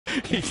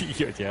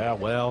Yeah,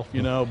 well,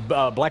 you know,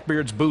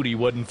 Blackbeard's booty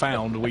wasn't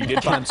found. We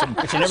did find some.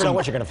 You never know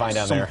what you're going to find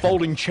down there. Some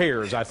folding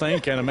chairs, I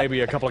think, and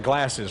maybe a couple of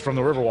glasses from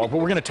the Riverwalk. But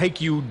we're going to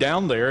take you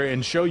down there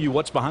and show you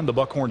what's behind the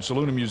Buckhorn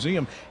Saloon and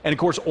Museum. And of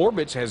course,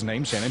 Orbitz has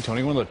named San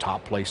Antonio one of the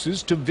top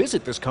places to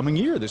visit this coming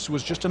year. This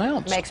was just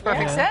announced. Makes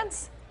perfect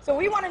sense. So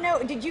we want to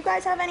know, did you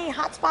guys have any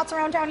hot spots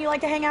around town you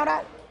like to hang out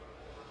at?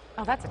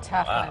 Oh, that's a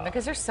tough one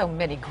because there's so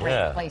many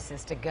great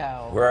places to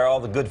go. Where all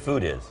the good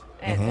food is.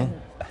 And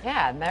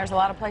and there's a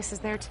lot of places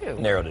there too.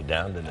 Narrowed it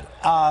down, didn't it?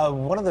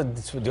 One of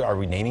the, are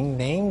we naming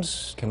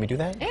names? Can we do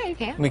that? Yeah, you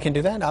can. We can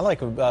do that. I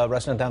like a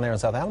restaurant down there in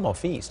South Alamo,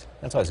 Feast.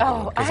 That's always a good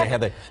one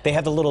because they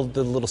have the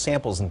little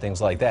samples and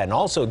things like that. And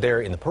also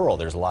there in the Pearl,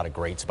 there's a lot of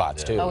great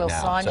spots too. Oh, Il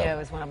now,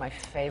 Sogno is one of my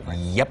favorites.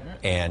 Yep,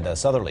 and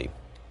Southerly.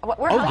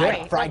 We're hungry.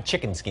 Yeah, fried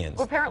chicken skins.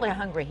 We're apparently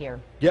hungry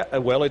here. Yeah,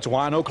 well, it's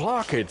wine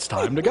o'clock. It's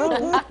time to go.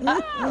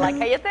 I like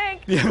how you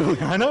think. Yeah,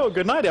 I know.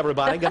 Good night,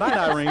 everybody. Good night,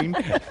 Irene.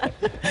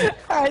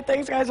 All right,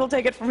 thanks, guys. We'll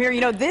take it from here. You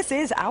know, this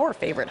is our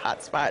favorite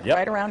hot spot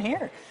right around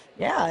here.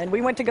 Yeah, and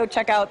we went to go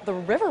check out the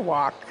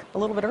Riverwalk a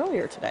little bit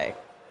earlier today.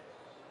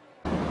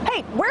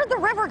 Hey, where'd the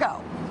river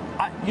go?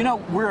 You know,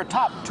 we're a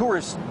top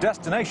tourist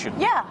destination.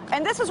 Yeah,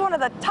 and this is one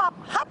of the top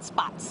hot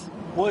spots.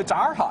 Well, it's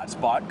our hot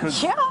spot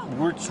because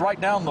it's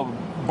right down the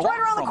block. Right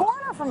around the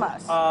corner from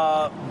us.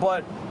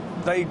 But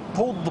they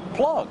pulled the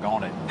plug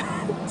on it.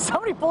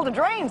 Somebody pulled a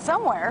drain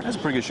somewhere. That's a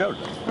pretty good show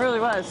today. It really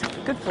was.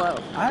 Good flow.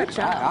 Good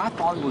job. I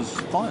thought it was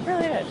fun. It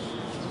really did.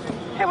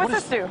 Hey, what's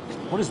this do?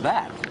 What is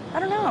that? I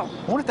don't know.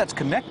 I wonder if that's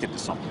connected to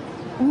something.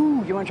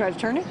 Ooh, you want to try to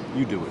turn it?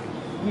 You do it.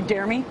 You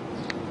dare me?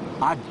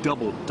 I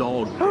double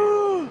dog.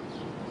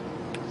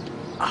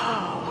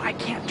 Oh, I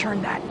can't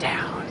turn that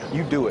down.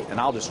 You do it, and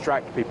I'll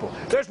distract people.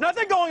 There's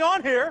nothing going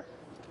on here.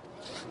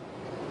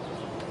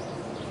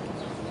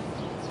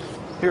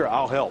 Here,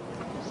 I'll help.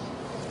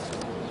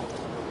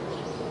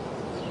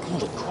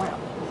 Holy crap.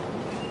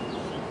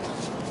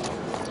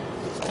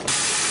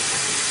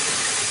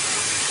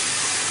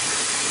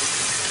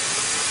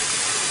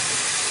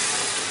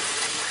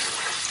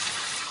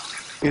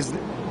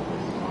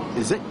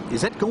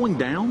 Is that going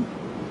down?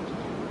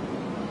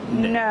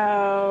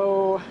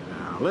 No.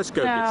 Let's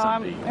go get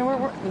something to eat.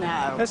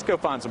 No. Let's go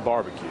find some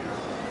barbecue.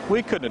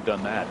 We couldn't have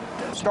done that.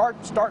 Start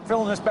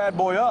filling this bad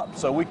boy up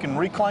so we can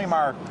reclaim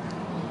our.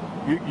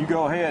 You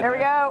go ahead. There we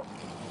go.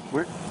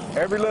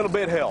 Every little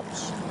bit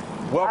helps.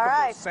 Welcome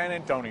right. to San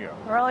Antonio.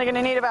 We're only going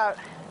to need about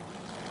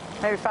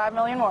maybe 5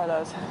 million more of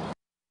those.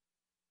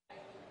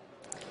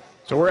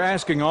 So we're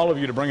asking all of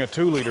you to bring a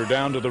 2-liter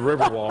down to the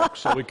Riverwalk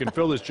so we can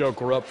fill this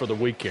joker up for the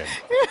weekend.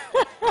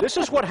 This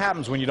is what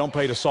happens when you don't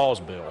pay the Saw's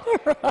bill.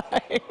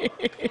 Right.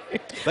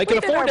 They can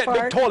afford that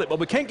big toilet, but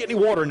we can't get any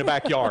water in the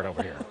backyard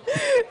over here.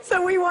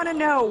 So we want to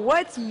know,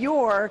 what's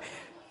your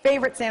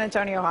favorite San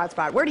Antonio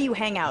hotspot? Where do you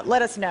hang out?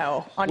 Let us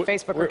know on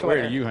Facebook or Twitter.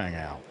 Where do you hang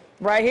out?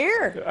 Right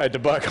here. At the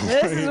Buckhorn.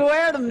 This is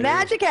where the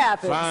magic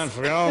happens. Fine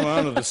Fiona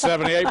under the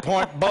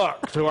 78-point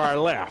buck to our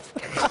left.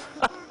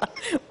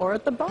 Or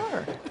at the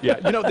bar. Yeah,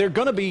 you know, there are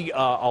going to be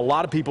a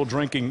lot of people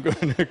drinking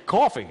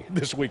coffee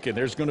this weekend.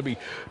 There's going to be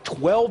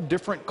 12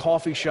 different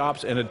coffee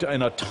shops and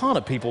a ton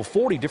of people,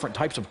 40 different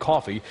types of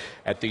coffee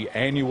at the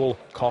annual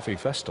coffee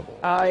festival.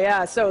 Oh,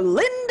 yeah. So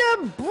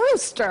Linda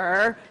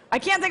Brewster, I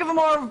can't think of a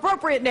more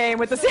appropriate name,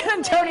 with the San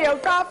Antonio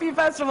Coffee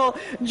Festival,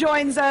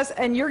 joins us,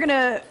 and you're going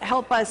to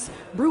help us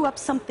brew up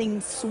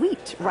something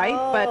sweet, right?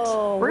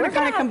 But we're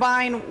going to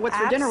combine what's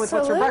for dinner with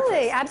what's for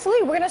breakfast.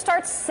 Absolutely. We're going to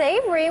start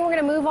savory, and we're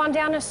going to move on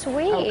down to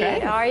sweet.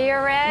 Okay. Are you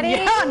ready?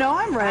 Yeah, no,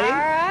 I'm ready. All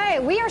right.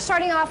 We are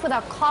starting off with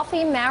a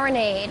coffee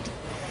marinade.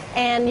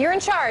 And you're in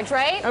charge,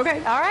 right?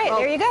 Okay. All right,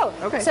 there you go.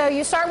 Okay. So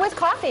you start with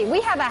coffee. We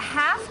have a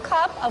half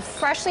cup of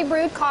freshly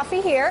brewed coffee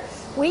here.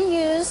 We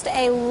used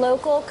a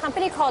local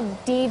company called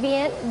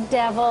Deviant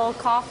Devil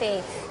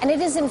Coffee, and it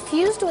is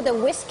infused with a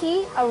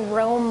whiskey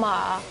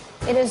aroma.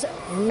 It is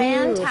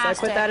fantastic.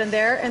 So I put that in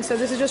there, and so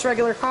this is just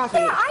regular coffee.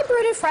 Yeah, I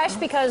brewed it fresh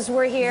because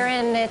we're here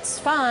and it's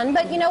fun.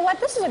 But you know what?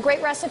 This is a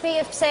great recipe.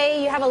 If,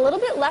 say, you have a little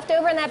bit left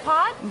over in that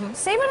pot,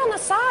 save it on the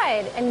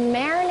side and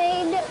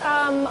marinade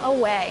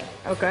away.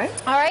 Okay.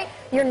 All right.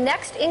 Your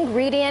next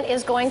ingredient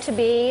is going to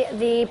be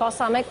the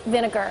balsamic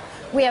vinegar.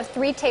 We have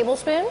 3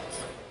 tablespoons.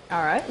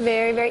 All right.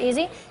 Very, very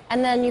easy.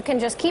 And then you can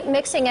just keep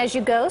mixing as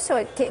you go so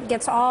it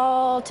gets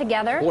all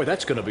together. Boy,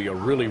 that's going to be a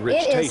really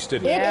rich taste,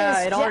 isn't it?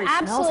 It is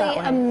absolutely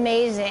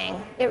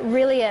amazing. It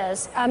really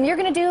is. You're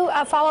going to do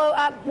a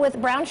follow-up with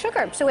brown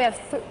sugar. So we have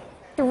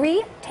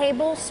 3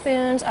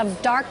 tablespoons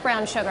of dark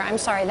brown sugar. I'm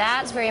sorry,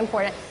 that's very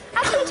important.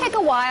 That's going to take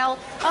a while.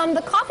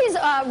 The coffee's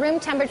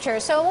room temperature,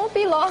 so it won't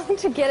be long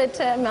to get it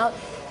to melt.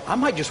 I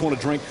might just want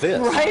to drink this.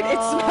 Right? It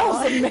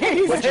smells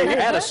amazing. But you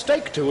add a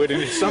steak to it,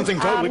 and it's something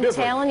totally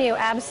different. I'm telling you,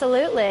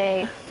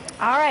 absolutely.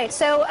 All right,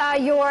 so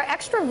your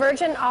extra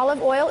virgin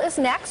olive oil is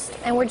next,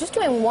 and we're just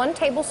doing 1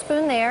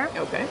 tablespoon there.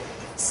 Okay.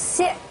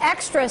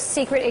 Extra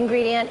secret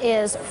ingredient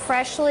is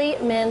freshly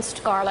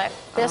minced garlic.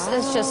 This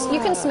is just, you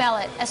can smell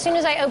it. As soon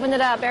as I opened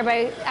it up,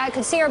 I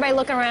could see everybody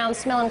looking around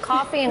smelling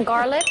coffee and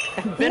garlic.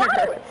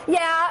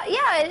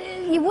 Yeah,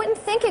 you wouldn't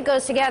think it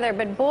goes together,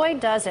 but boy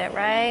does it,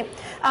 right?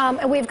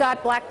 And we've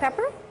got black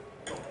pepper.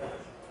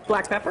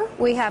 Black pepper?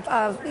 We have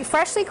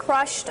freshly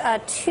crushed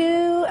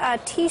 2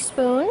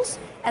 teaspoons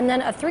and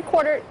then a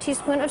 3/4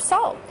 teaspoon of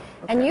salt.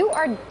 And you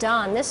are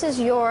done. This is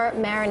your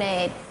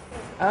marinade.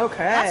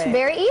 Okay. That's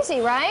very easy,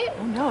 right?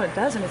 Oh, no, it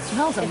doesn't. It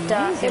smells amazing. It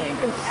does. It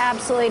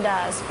absolutely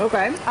does.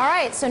 Okay. All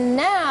right, so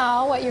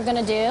now what you're going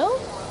to do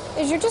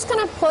is you're just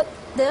going to put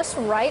this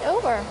right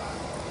over.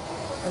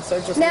 And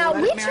so just now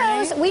let we it marinate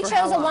chose for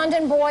how a long?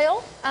 London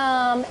broil,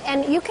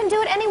 and you can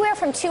do it anywhere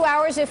from 2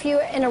 hours if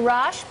you're in a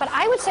rush. But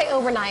I would say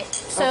overnight.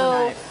 So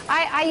Overnight.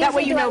 I That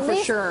way usually you do know at for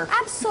least- sure.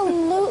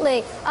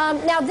 Absolutely.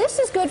 Now this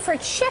is good for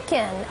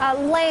chicken,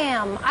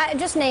 lamb.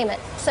 Just name it.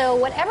 So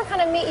whatever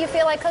kind of meat you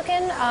feel like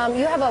cooking,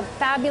 you have a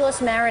fabulous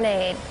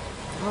marinade.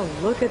 Oh,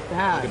 look at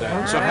that. Look at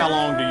that. So how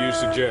long do you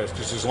suggest?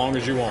 Just as long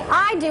as you want.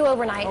 I do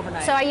overnight.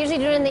 Overnight. So I usually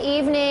do it in the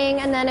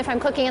evening, and then if I'm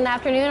cooking in the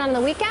afternoon on the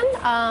weekend,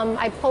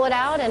 I pull it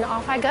out and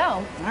off I go.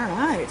 All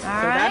right. So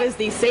right. that is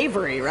the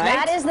savory, right?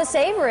 That is the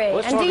savory.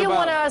 Let's and do talk you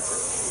about want to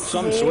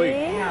something sweet.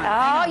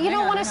 Oh, you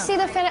don't want to see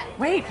the finish.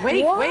 Wait. What?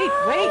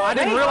 I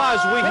didn't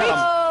realize we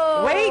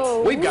had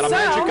Wait. we've got a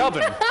magic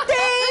oven. Ding!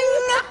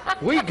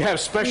 We have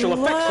special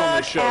effects on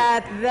this show. Look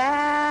at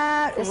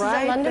that This is a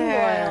right London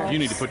there. broil. You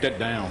need to put that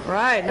down.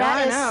 Right. No, That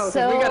I is know. 'Cause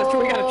so we gotta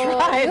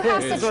try you this.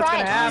 have This is to what's try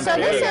gonna it. happen. So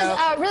this There you is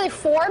go. really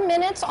 4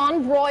 minutes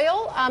on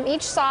broil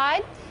each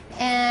side,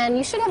 and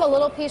you should have a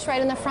little piece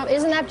right in the front.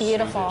 Isn't that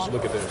beautiful?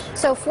 Look at this.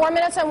 So 4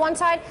 minutes on one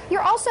side.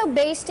 You're also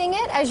basting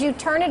it as you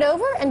turn it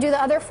over and do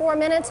the other 4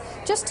 minutes.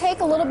 Just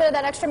take a little bit of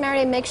that extra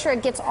marinade and make sure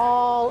it gets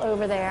all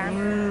over there.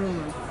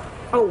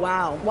 Oh,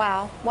 wow.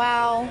 Wow.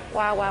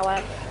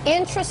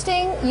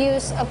 Interesting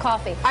use of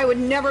coffee. I would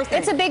never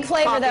think. It's a big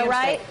flavor coffee though, and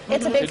right? steak.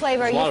 It's a big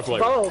flavor. It's a lot of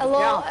flavor. Both. A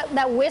little Yeah.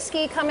 that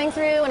whiskey coming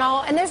through and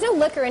all, and there's no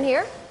liquor in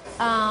here,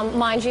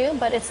 mind you,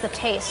 but it's the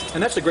taste.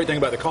 And that's the great thing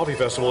about the coffee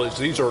festival is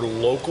these are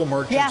local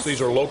merchants. Yes.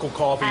 These are local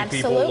coffee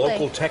people, Absolutely.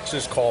 local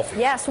Texas coffee.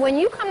 Yes, when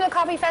you come to the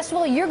coffee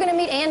festival, you're going to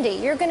meet Andy.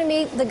 You're going to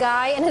meet the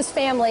guy and his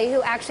family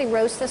who actually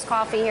roast this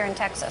coffee here in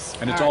Texas.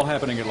 And it's all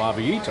happening at La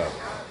Villita,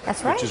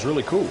 That's right. which is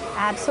really cool.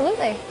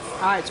 Absolutely.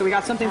 All right, so we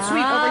got something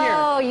sweet over here.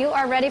 Oh, you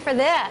are ready for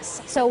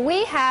this. So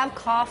we have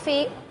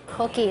coffee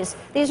cookies.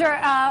 These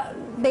are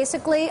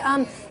basically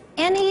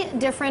any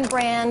different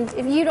brand.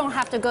 If you don't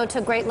have to go to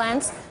great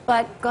lengths,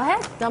 but go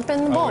ahead, dump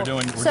in the bowl. We're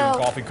doing So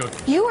coffee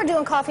cookies. You are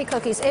doing coffee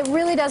cookies. It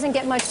really doesn't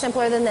get much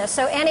simpler than this.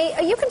 So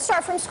you can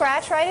start from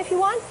scratch, right, if you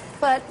want.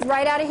 But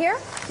right out of here,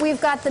 we've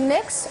got the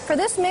mix. For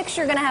this mix,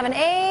 you're going to have an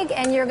egg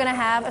and you're going to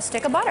have a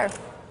stick of butter.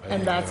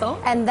 And that's all?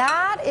 And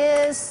that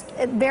is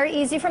very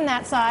easy from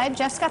that side.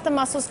 Jeff's got the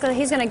muscles because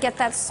he's going to get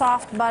that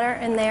soft butter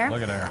in there.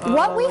 Look at there.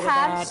 What we look at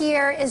have that.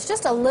 here is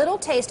just a little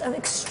taste of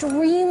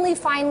extremely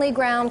finely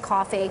ground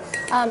coffee.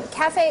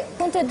 Cafe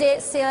Punta de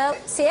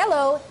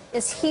Cielo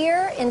is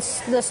here in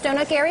the Stone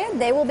Oak area.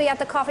 They will be at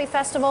the coffee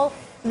festival.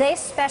 They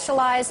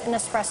specialize in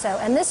espresso.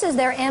 And this is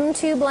their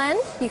M2 blend.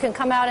 You can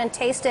come out and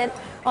taste it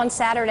on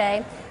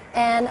Saturday.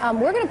 And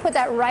we're going to put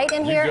that right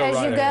in here go as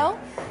right you ahead. go.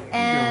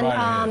 And right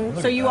ahead.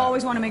 Look So at you that.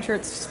 always want to make sure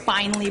it's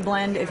finely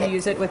blend if you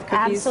use it with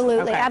cookies?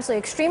 Absolutely, Okay. absolutely.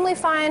 Extremely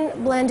fine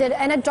blended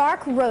and a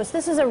dark roast.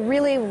 This is a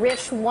really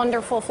rich,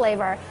 wonderful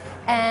flavor.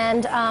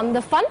 And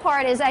the fun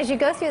part is as you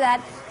go through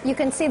that, you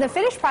can see the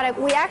finished product.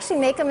 We actually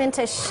make them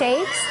into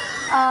shapes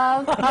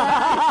of the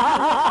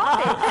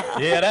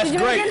coffee. Yeah, that's Did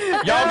you great. make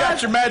it? Y'all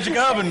got your magic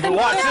oven, but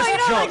watch No, this you know,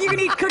 chunk. like you can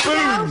eat cookies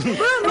now. Boom, look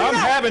I'm at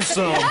that. having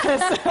some.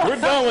 We're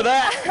done with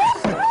that.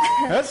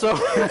 That's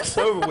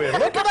over with.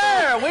 Look at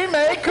there. We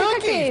made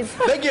cookies.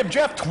 Cookies. They give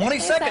Jeff 20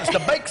 seconds to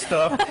bake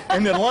stuff,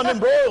 and then London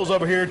Broils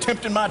over here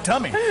tempting my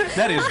tummy.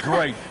 That is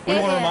great. We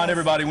It want to remind is.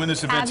 everybody when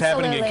this event's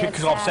happening. It Absolutely, kicks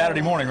it's off Saturday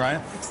Saturday. morning, right?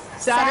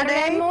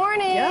 Saturday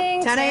morning,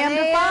 Yep, 10 a.m.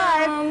 to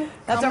 5.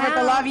 That's Come over at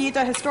the out. La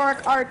Villita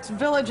Historic Arts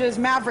Villages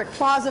Maverick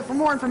Plaza. For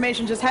more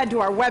information, just head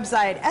to our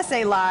website,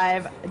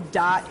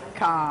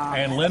 salive.com.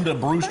 And Linda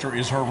Brewster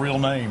is her real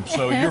name,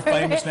 so you're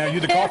famous now.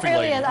 You're the It coffee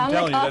really lady. is. I'm I'm the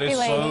telling you, coffee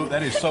lady.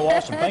 that is so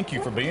awesome. Thank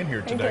you for being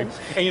here today.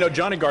 And you know,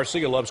 Johnny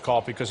Garcia loves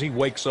coffee because he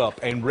wakes up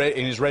and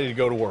is ready to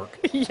go to work.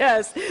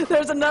 Yes,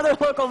 there's another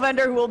local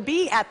vendor who will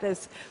be at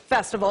this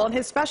festival, and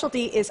his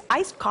specialty is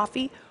iced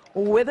coffee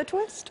with a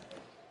twist.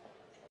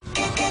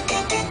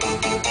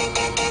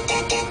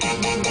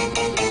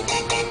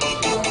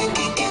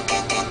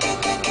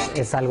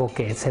 Es algo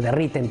que se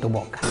derrite en tu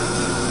boca.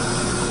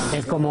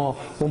 Es como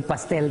un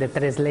pastel de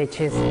 3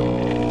 leches.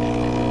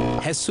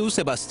 Jesus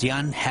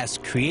Sebastian has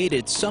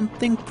created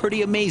something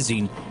pretty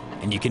amazing,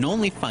 and you can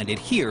only find it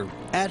here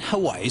at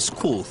Hawaii's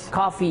Coolth.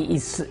 Coffee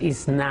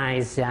is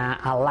nice.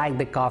 I like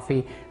the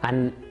coffee,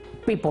 and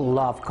people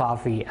love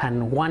coffee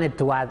and wanted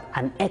to add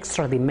an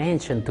extra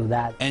dimension to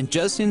that. And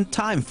just in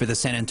time for the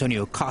San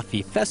Antonio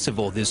Coffee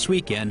Festival this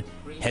weekend,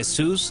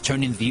 Jesus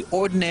turning the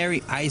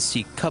ordinary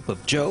icy cup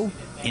of joe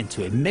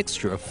into a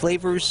mixture of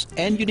flavors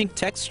and unique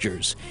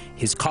textures.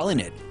 He's calling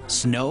it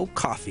Snow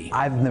Coffee.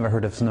 I've never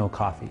heard of Snow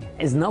Coffee.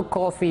 Snow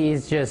Coffee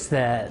is just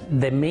the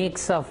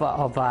mix of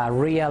a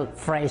real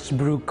fresh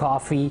brew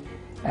coffee.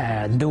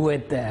 Do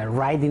it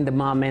right in the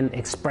moment,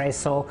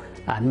 espresso,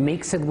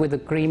 mix it with the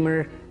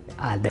creamer,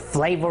 the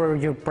flavor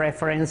of your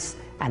preference,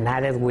 and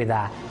add it with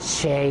a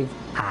shaved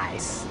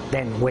ice.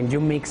 Then when you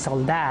mix all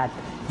that,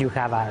 you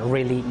have a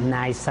really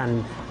nice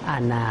and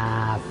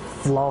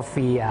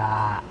fluffy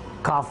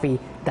coffee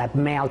that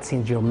melts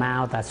in your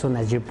mouth as soon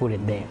as you put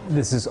it there.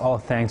 This is all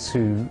thanks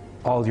to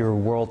all your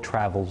world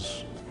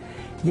travels.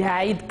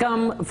 Yeah, it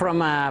comes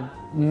from a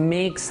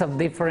mix of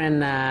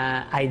different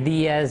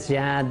ideas.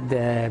 Yeah,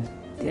 the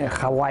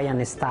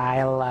Hawaiian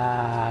style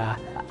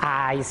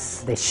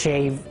ice, the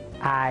shaved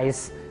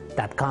ice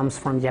that comes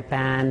from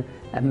Japan,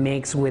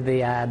 mixed with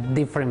the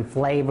different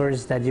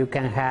flavors that you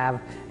can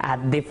have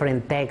at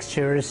different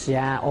textures.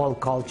 Yeah, all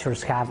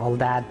cultures have all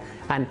that.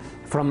 And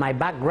from my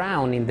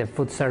background in the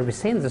food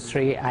service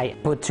industry, I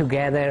put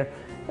together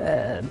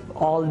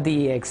all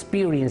the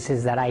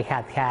experiences that I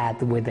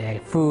had with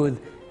the food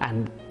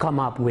and come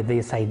up with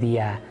this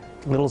idea.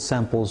 Little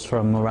samples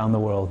from around the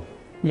world.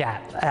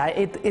 Yeah,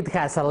 it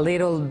has a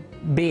little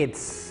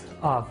bits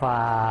of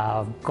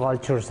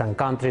cultures and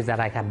countries that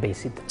I have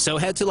visited. So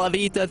head to La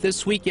Vita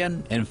this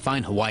weekend and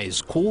find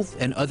Hawaii's Cool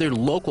and other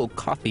local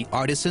coffee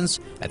artisans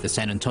at the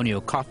San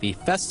Antonio Coffee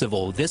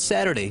Festival this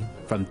Saturday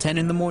from 10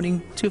 in the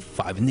morning to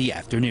 5 in the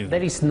afternoon.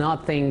 There is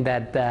nothing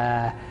that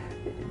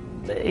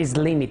is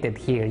limited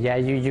here. Yeah,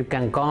 you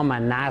can come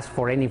and ask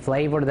for any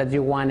flavor that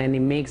you want, any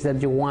mix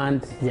that you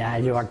want. Yeah,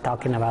 you are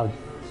talking about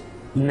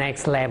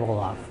next level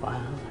of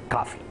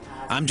coffee.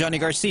 I'm Johnny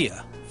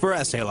Garcia for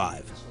SA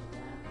Live.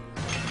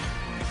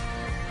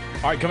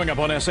 All right, coming up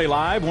on SA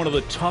Live, one of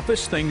the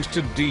toughest things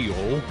to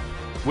deal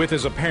with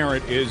as a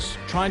parent is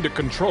trying to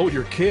control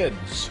your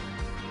kids.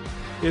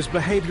 Is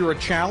behavior a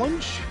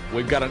challenge?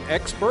 We've got an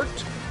expert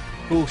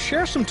who'll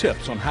share some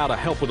tips on how to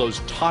help with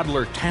those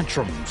toddler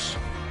tantrums.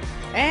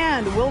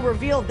 And we'll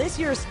reveal this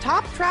year's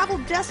top travel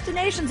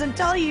destinations and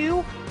tell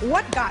you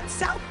what got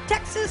South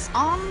Texas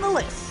on the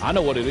list. I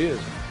know what it is.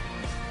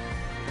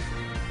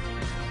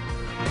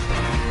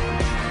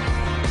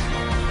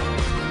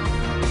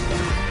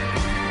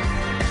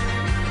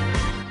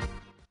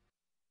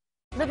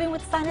 Living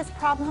with sinus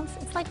problems,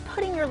 it's like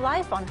putting your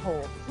life on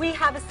hold. We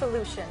have a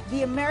solution.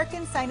 The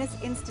American Sinus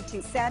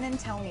Institute, San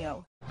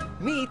Antonio.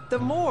 Meet the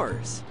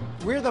Moores.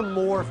 We're the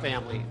Moore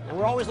family, and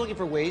we're always looking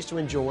for ways to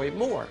enjoy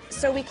more.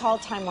 So we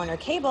called Time Warner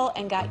Cable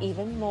and got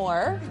even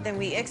more than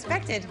we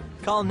expected.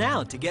 Call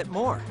now to get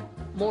more.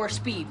 More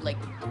speed, like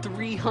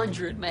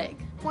 300 meg.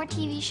 More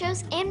TV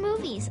shows and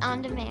movies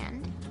on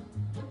demand.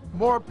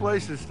 More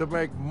places to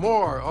make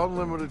more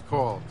unlimited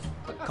calls.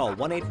 Call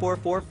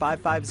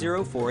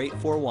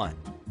 1-844-550-4841.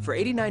 For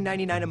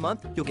 $89.99 a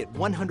month, you'll get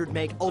 100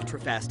 meg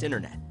ultra-fast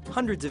internet,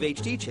 hundreds of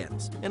HD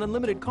channels, and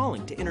unlimited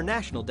calling to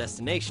international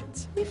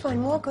destinations. We find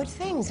more good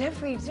things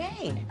every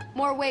day.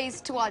 More ways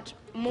to watch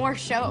more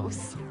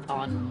shows.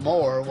 On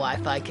more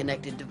Wi-Fi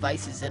connected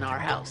devices in our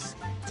house.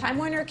 Time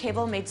Warner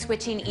Cable made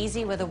switching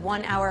easy with a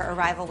 1-hour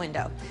arrival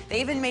window.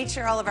 They even made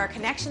sure all of our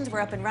connections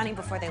were up and running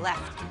before they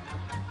left.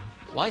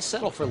 Why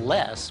settle for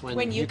less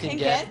when you can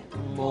get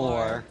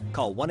more?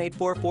 Call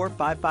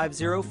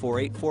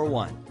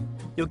 1-844-550-4841.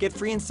 You'll get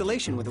free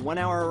installation with a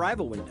 1-hour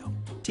arrival window,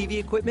 TV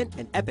equipment,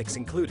 and Epics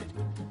included.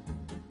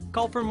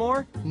 Call for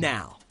more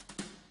now.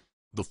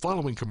 The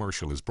following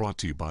commercial is brought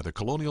to you by the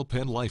Colonial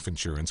Penn Life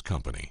Insurance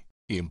Company.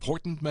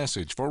 Important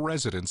message for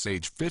residents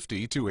age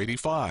 50 to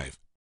 85.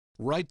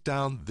 Write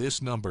down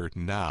this number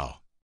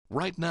now.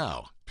 Right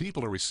now,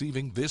 people are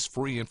receiving this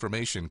free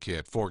information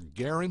kit for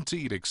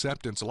guaranteed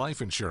acceptance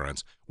life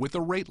insurance with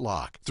a rate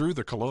lock through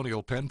the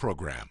Colonial Penn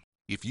program.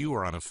 If you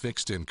are on a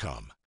fixed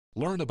income,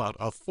 learn about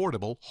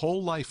affordable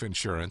whole life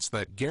insurance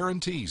that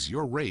guarantees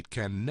your rate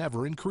can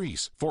never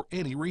increase for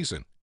any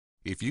reason.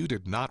 If you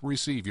did not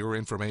receive your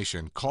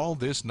information, call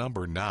this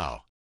number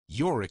now.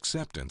 Your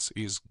acceptance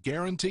is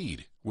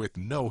guaranteed with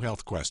no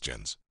health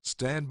questions.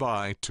 Stand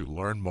by to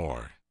learn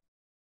more.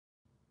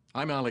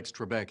 I'm Alex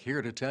Trebek,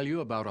 here to tell you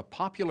about a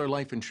popular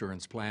life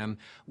insurance plan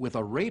with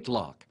a rate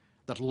lock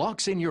that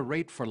locks in your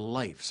rate for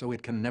life so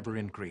it can never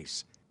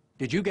increase.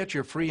 Did you get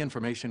your free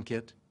information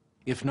kit?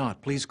 If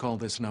not, please call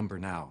this number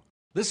now.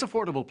 This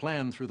affordable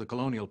plan through the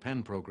Colonial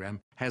Penn program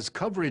has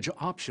coverage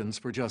options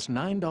for just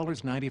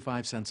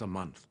 $9.95 a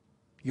month.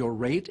 Your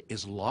rate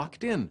is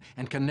locked in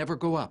and can never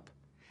go up,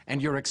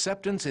 and your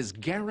acceptance is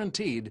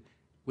guaranteed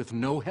with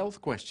no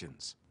health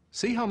questions.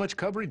 See how much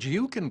coverage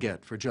you can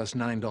get for just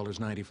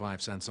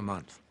 $9.95 a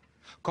month.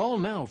 Call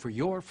now for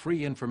your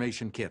free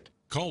information kit.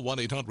 Call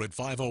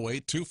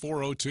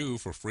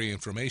 1-800-508-2402 for free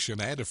information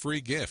and a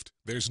free gift.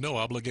 There's no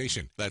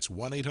obligation. That's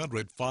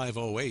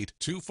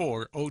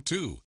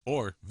 1-800-508-2402.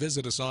 Or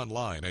visit us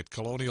online at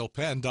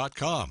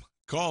colonialpenn.com.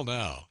 Call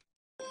now.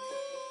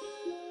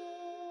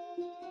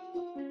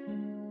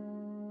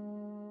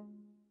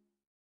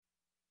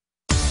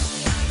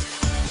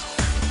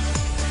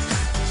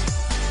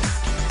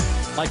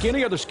 Like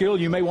any other skill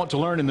you may want to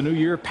learn in the new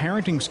year,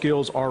 parenting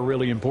skills are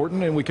really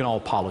important, and we can all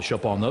polish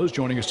up on those.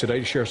 Joining us today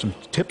to share some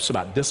tips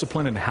about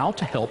discipline and how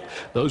to help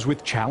those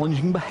with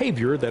challenging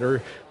behavior that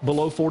are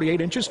below 48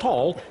 inches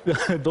tall,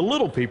 the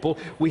little people,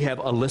 we have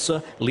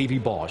Alyssa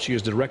Levy-Baugh. She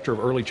is the Director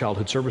of Early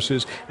Childhood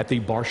Services at the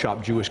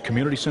Barshop Jewish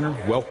Community Center.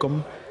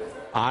 Welcome.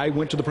 I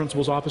went to the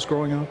principal's office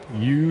growing up.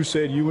 You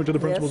said you went to the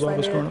principal's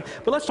office growing up.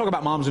 But let's talk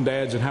about moms and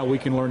dads and how we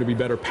can learn to be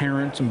better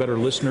parents and better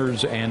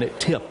listeners and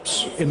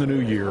tips in the new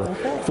year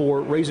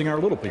for raising our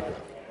little people.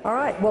 All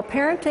right. Well,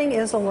 parenting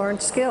is a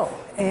learned skill,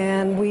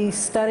 and we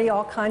study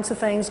all kinds of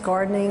things,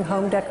 gardening,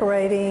 home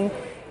decorating.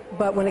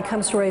 But when it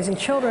comes to raising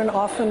children,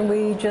 often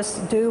we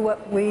just do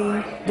what we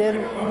did,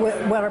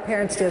 what our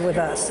parents did with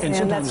us.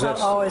 And that's not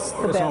always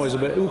the best. That's always a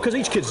bit, because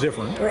each kid's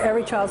different.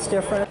 Every child's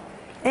different.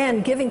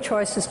 And giving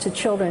choices to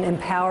children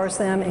empowers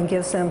them and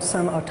gives them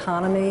some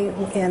autonomy.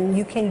 And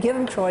you can give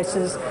them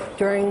choices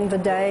during the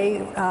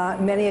day,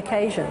 many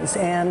occasions.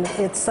 And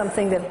it's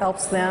something that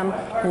helps them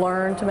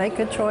learn to make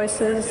good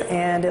choices.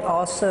 And it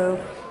also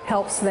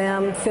helps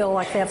them feel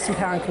like they have some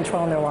power and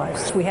control in their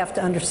lives. We have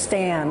to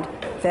understand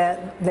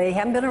that they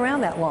haven't been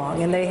around that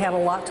long and they have a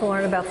lot to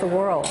learn about the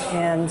world.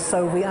 And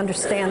so we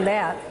understand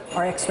that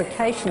our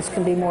expectations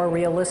can be more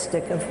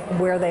realistic of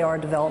where they are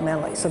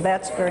developmentally. So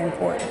that's very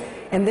important.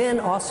 And then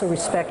also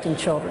respecting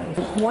children.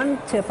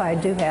 One tip I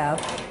do have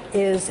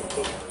is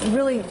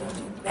really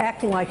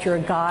acting like you're a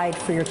guide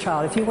for your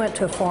child. If you went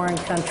to a foreign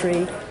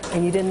country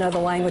and you didn't know the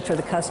language or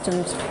the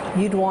customs,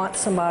 you'd want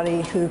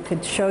somebody who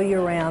could show you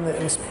around,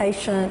 that was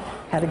patient,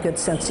 had a good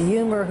sense of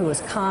humor, who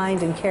was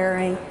kind and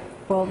caring.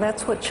 Well,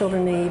 that's what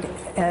children need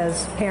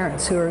as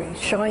parents, who are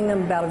showing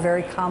them about a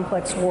very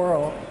complex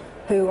world,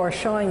 who are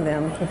showing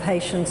them the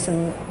patience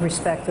and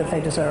respect that they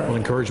deserve. Well,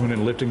 encouragement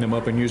and lifting them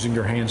up and using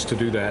your hands to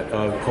do that,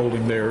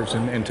 holding theirs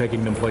and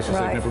taking them places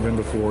they've never been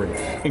before,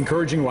 and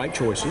encouraging right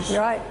choices.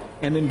 Right.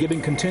 And then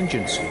giving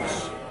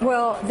contingencies.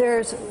 Well,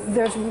 there's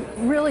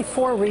really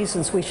 4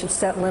 reasons we should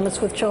set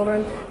limits with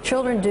children.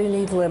 Children do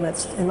need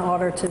limits in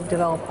order to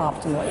develop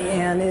optimally.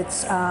 And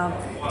it's,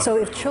 so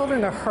if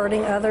children are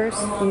hurting others,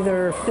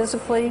 either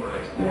physically,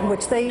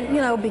 which they,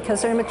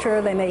 because they're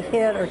immature, they may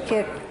hit or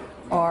kick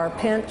or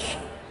pinch,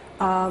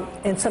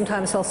 and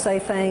sometimes they'll say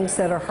things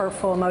that are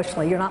hurtful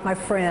emotionally. You're not my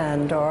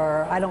friend,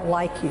 or I don't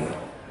like you.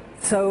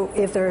 So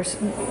if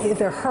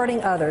they're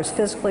hurting others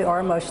physically or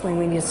emotionally,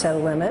 we need to set a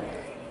limit.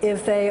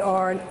 If they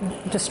are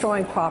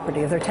destroying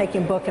property, if they're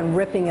taking a book and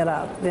ripping it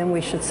up, then we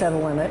should set a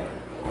limit.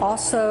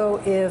 Also,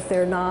 if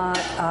they're not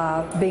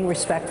being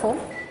respectful,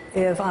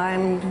 if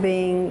I'm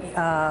being,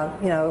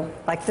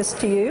 like this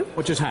to you.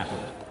 What just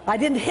happened? I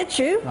didn't hit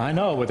you. I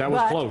know, but that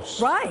was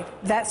close. Right.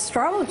 That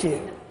startled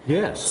you.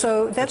 Yes.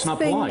 So that's not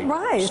being polite.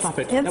 Right. Stop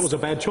it. That was a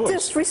bad choice.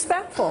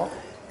 Disrespectful.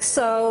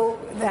 So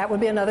that would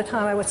be another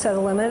time I would set a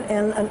limit.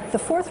 And the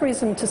 4th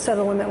reason to set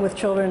a limit with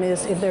children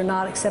is if they're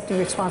not accepting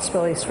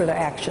responsibilities for their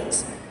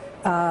actions.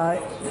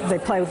 They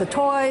play with the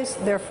toys,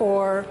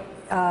 therefore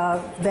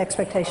the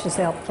expectation is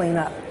to help clean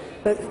up.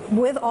 But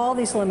with all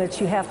these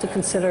limits, you have to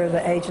consider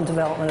the age and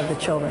development of the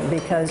children,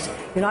 because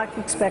you're not going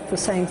to expect the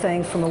same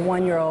thing from a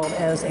 1-year-old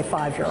as a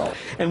 5-year-old.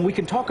 And we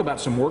can talk about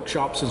some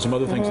workshops and some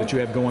other things that you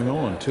have going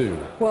on, too.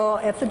 Well,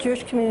 at the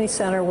Jewish Community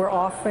Center, we're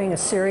offering a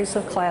series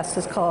of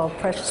classes called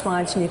Precious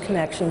Minds, New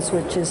Connections,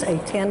 which is a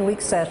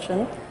 10-week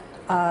session,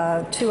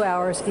 2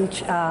 hours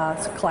each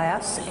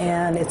class,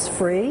 and it's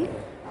free.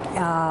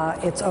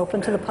 It's open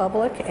to the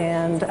public,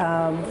 and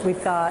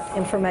we've got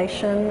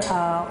information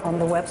on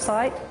the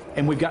website.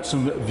 And we've got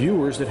some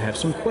viewers that have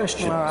some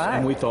questions. All right.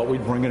 And we thought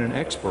we'd bring in an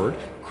expert.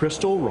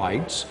 Crystal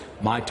writes,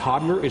 my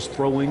toddler is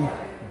throwing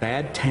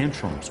bad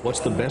tantrums.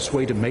 What's the best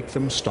way to make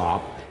them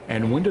stop,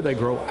 and when do they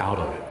grow out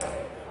of it?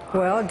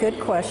 Well,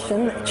 good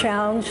question.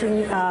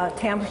 Challenging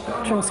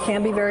tantrums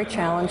can be very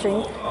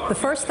challenging. The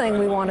first thing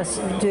we want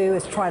to do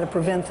is try to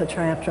prevent the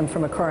tantrum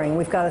from occurring.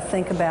 We've got to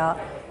think about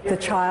the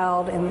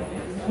child and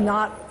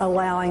not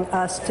allowing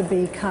us to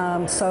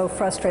become so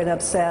frustrated and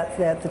upset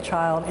that the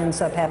child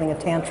ends up having a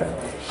tantrum.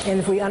 And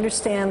if we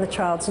understand the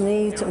child's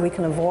needs, we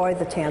can avoid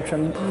the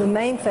tantrum. The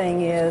main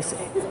thing is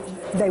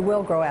they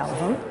will grow out of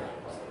them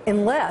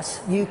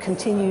unless you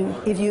continue.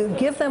 If you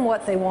give them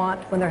what they want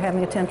when they're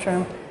having a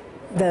tantrum,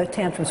 the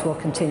tantrums will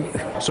continue.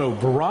 So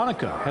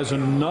Veronica has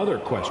another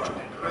question.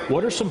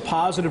 What are some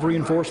positive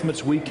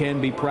reinforcements we can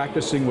be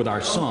practicing with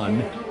our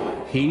son?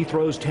 He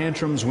throws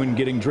tantrums when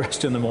getting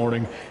dressed in the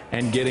morning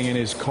and getting in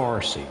his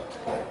car seat.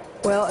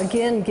 Well,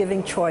 again,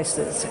 giving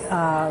choices.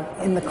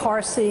 In the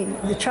car seat,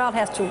 the child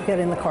has to get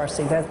in the car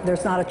seat.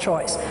 There's not a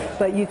choice.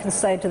 But you can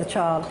say to the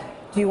child,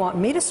 do you want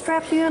me to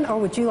strap you in, or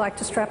would you like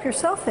to strap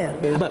yourself in?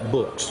 How about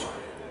books?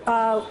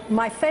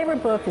 My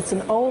favorite book, it's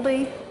an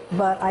oldie,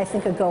 but I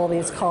think a goldie.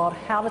 It's called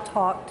How to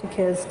Talk to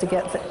Kids to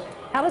Get...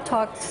 How to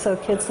Talk so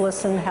Kids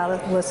Listen, How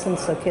to Listen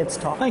so Kids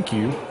Talk. Thank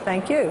you.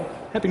 Thank you.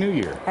 Happy New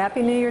Year.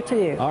 Happy New Year to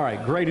you. All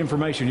right, great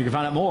information. You can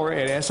find out more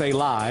at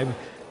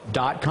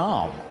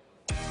salive.com.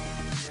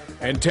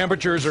 And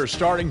temperatures are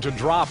starting to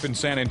drop in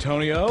San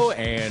Antonio,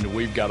 and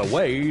we've got a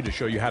way to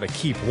show you how to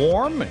keep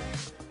warm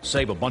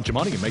Save a bunch of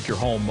money and make your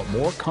home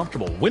more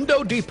comfortable.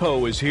 Window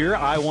Depot is here.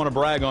 I want to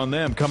brag on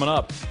them coming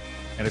up.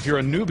 And if you're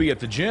a newbie at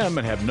the gym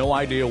and have no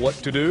idea what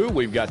to do,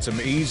 we've got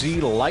some easy,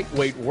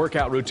 lightweight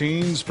workout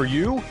routines for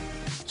you.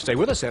 Stay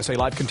with us. SA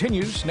Live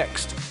continues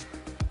next.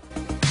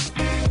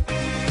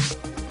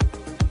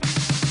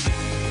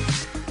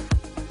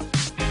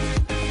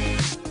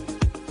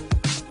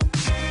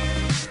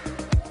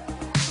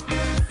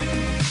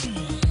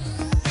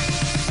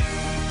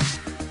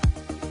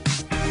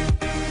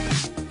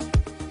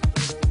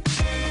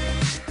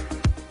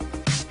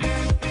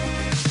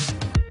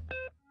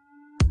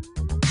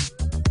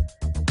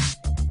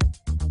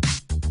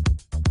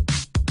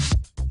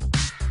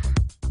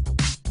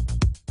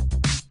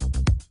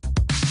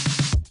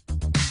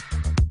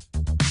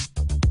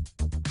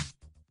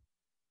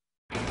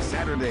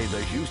 Saturday,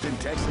 the Houston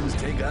Texans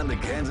take on the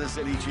Kansas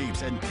City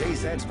Chiefs, and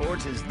KSAT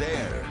Sports is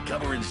there.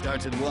 Coverage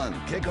starts at 1,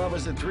 kickoff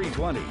is at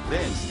 3:20.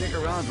 Then stick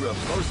around for a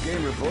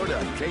post-game report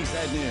on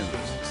KSAT News.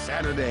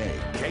 Saturday,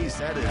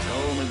 KSAT is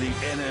home of the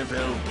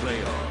NFL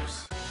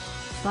playoffs.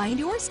 Find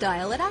your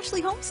style at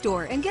Ashley Home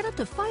Store and get up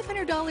to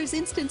 $500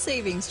 instant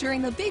savings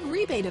during the big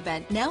rebate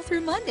event now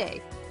through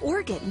Monday.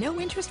 Or get no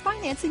interest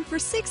financing for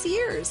 6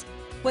 years.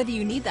 Whether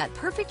you need that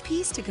perfect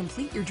piece to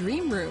complete your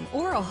dream room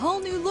or a whole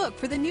new look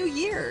for the new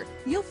year,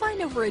 you'll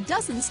find over a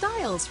dozen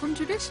styles from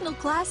traditional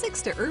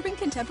classics to urban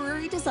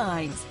contemporary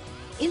designs.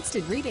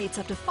 Instant rebates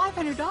up to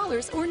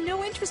 $500 or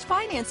no interest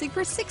financing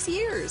for 6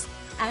 years.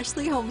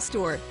 Ashley Home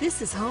Store,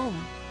 this is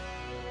home.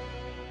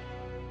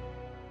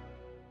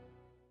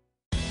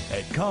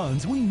 At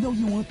Conn's, we know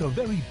you want the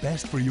very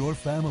best for your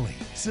family.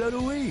 So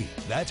do we.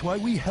 That's why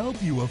we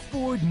help you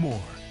afford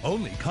more.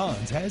 Only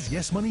Conn's has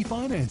yes money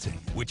financing,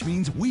 which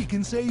means we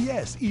can say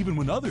yes even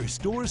when other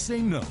stores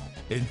say no.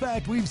 In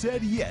fact, we've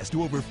said yes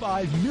to over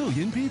 5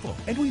 million people,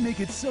 and we make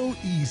it so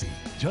easy.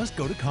 Just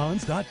go to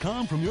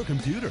Cons.com from your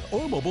computer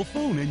or mobile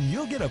phone and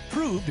you'll get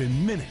approved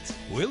in minutes.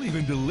 We'll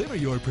even deliver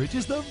your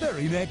purchase the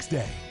very next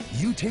day.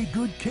 You take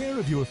good care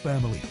of your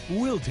family.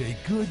 We'll take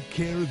good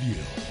care of you.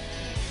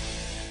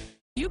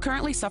 Do you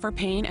currently suffer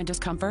pain and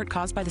discomfort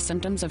caused by the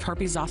symptoms of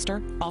herpes zoster,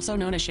 also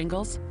known as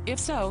shingles? If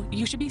so,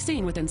 you should be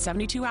seen within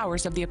 72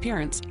 hours of the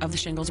appearance of the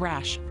shingles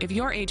rash. If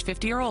you're age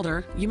 50 or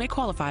older, you may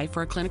qualify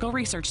for a clinical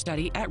research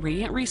study at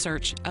Radiant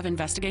Research of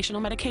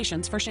investigational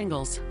medications for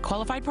shingles.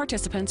 Qualified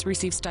participants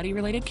receive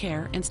study-related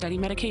care and study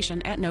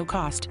medication at no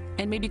cost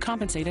and may be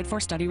compensated for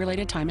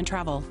study-related time and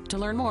travel. To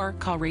learn more,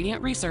 call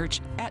Radiant Research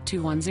at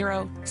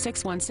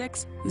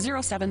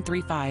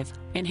 210-616-0735,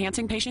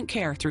 enhancing patient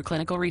care through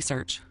clinical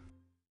research.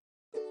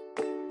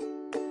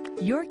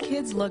 Your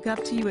kids look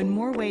up to you in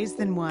more ways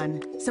than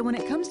one. So when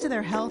it comes to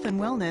their health and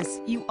wellness,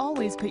 you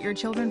always put your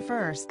children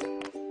first.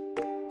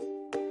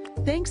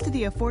 Thanks to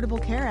the Affordable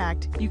Care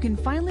Act, you can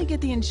finally get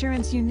the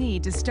insurance you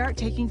need to start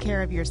taking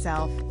care of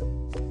yourself.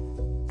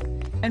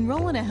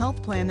 Enroll in a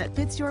health plan that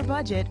fits your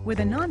budget with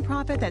a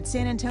nonprofit that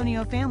San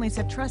Antonio families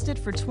have trusted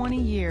for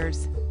 20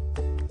 years.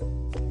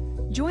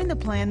 Join the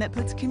plan that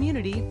puts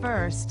community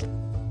first.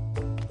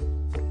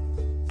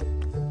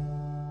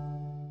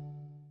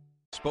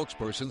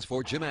 Spokespersons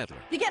for Jim Adler.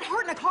 You get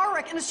hurt in a car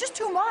wreck and it's just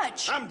too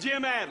much. I'm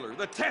Jim Adler,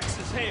 the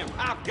Texas Hammer.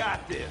 I've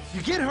got this.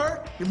 You get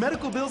hurt, your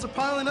medical bills are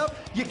piling up,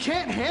 you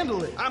can't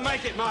handle it. I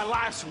make it my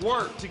life's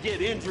work to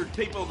get injured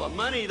people the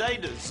money they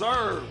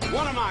deserve.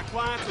 One of my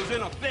clients was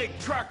in a big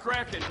truck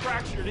wreck and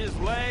fractured his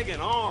leg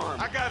and arm.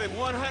 I got him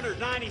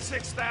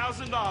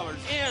 $196,000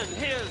 in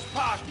his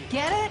pocket.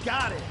 Get it?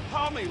 Got it.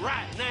 Call me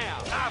right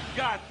now. I've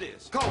got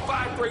this. Call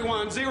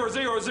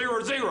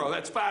 531-0000.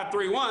 That's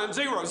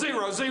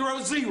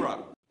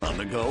 531-0000. On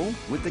the go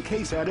with the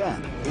KSAT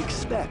app.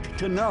 Expect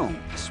to know.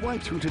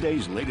 Swipe through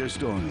today's latest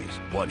stories.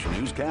 Watch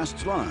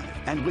newscasts live.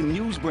 And when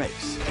news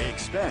breaks,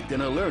 expect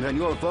an alert on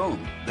your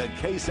phone. The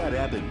KSAT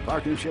app in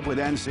partnership with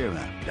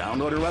Ansera.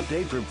 Download or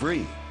update for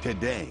free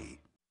today.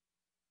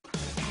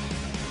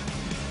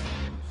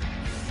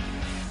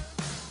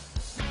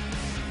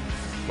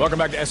 Welcome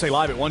back to SA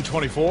Live at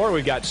 124.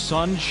 We've got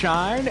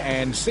sunshine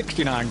and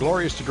 69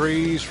 glorious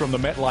degrees from the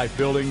MetLife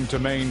building to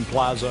Main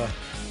Plaza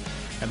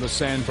and the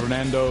San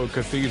Fernando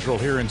Cathedral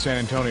here in San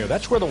Antonio.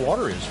 That's where the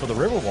water is for the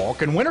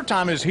Riverwalk. And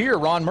wintertime is here.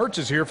 Ron Mertz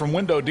is here from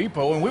Window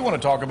Depot, and we want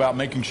to talk about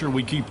making sure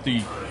we keep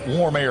the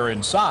warm air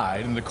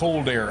inside and the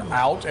cold air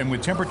out. And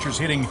with temperatures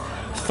hitting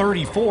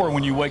 34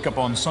 when you wake up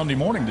on Sunday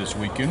morning this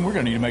weekend, we're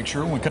going to need to make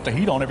sure when we cut the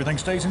heat on, everything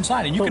stays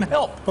inside. And you can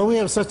help. But we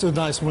have such a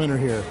nice winter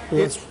here.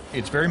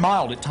 It's very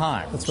mild at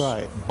times. That's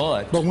right.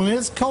 But when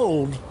it's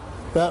cold,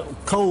 that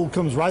cold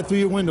comes right through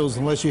your windows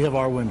unless you have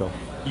our window.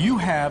 You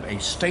have a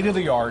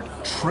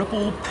state-of-the-art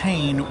triple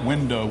pane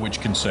window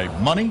which can save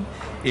money,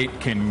 it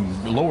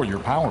can lower your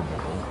power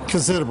bill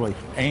considerably,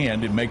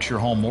 and it makes your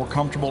home more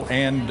comfortable,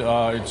 and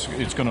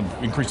it's going to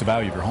increase the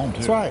value of your home too.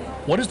 That's right.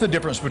 What is the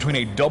difference between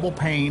a double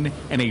pane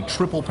and a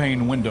triple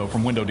pane window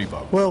from Window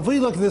Depot? Well, if we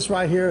look at this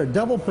right here, a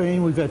double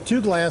pane, we've got two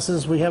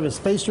glasses, we have a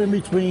spacer in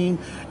between,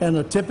 and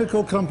a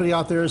typical company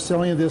out there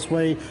selling it this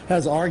way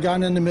has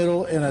argon in the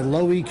middle and a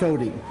low E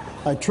coating.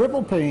 A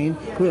triple pane,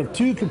 we have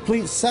two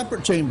complete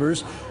separate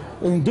chambers.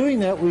 in doing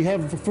that, we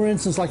have, for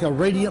instance, like a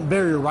radiant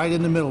barrier right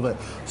in the middle of it.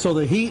 So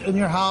the heat in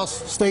your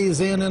house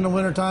stays in the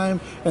wintertime,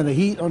 and the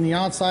heat on the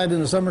outside in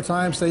the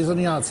summertime stays on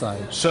the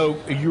outside. So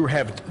you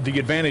have the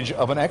advantage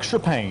of an extra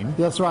pane.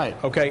 That's right.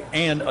 Okay,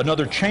 and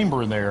another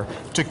chamber in there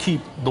to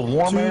keep the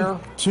warm air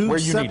where you need it.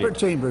 Two separate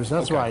chambers.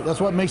 That's right. That's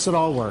what makes it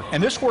all work.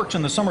 And this works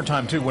in the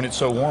summertime too when it's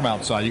so warm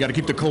outside. You got to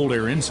keep the cold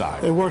air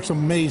inside. It works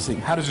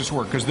amazing. How does this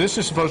work? Because this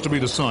is supposed to be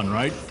the sun,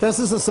 right? This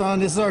is the sun.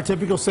 This is our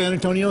typical San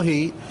Antonio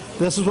heat.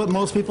 This is what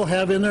most people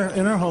have in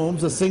their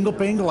homes, a single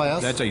pane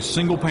glass. That's a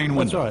single pane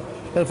window. That's right.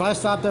 And if I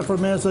stop that for a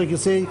minute so you can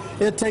see,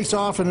 it takes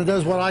off and it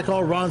does what I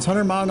call Ron's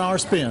 100-mile-an-hour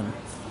spin.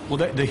 Well,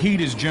 the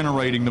heat is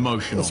generating the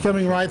motion. It's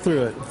coming right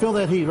through it. Feel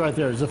that heat right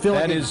there. Does it feel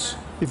like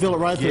you feel it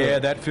right through it? Yeah,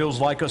 that feels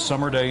like a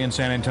summer day in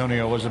San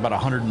Antonio. It was about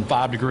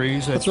 105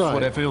 degrees. That's right.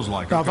 what it feels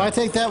like. Now, if I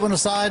take that one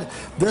aside,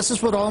 this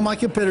is what all my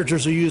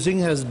competitors are using.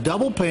 It has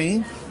double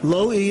pane,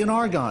 low E, and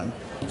argon.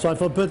 So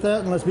if I put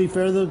that, and let's be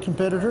fair to the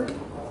competitor.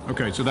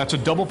 Okay, so that's a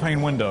double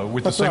pane window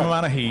with the same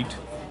amount of heat,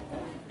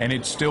 and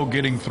it's still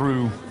getting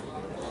through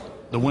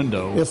the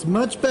window. It's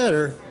much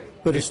better,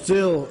 but it's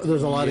still,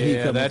 there's a lot of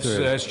heat coming through. Yeah,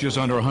 that's just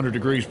under 100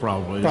 degrees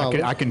probably.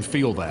 I can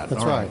feel that.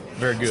 That's all right.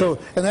 Very good. So,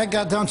 and that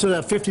got down to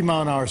that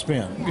 50-mile-an-hour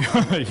spin.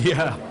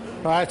 Yeah.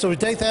 All right, so we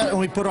take that and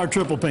we put our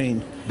triple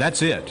pane.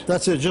 That's it.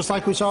 That's it. Just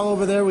like we saw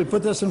over there, we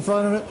put this in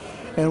front of it,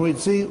 and we'd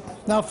see,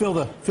 now feel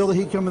the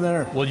heat coming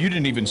there. Well, you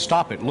didn't even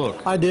stop it.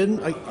 Look. I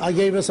didn't. I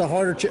gave us a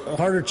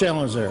harder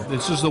challenge there.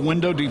 This is the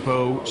Window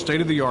Depot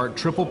state-of-the-art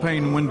triple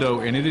pane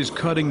window, and it is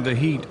cutting the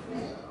heat.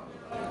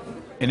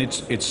 And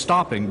it's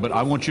stopping, but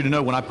I want you to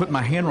know when I put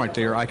my hand right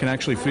there, I can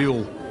actually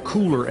feel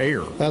cooler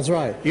air. That's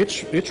right.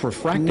 It's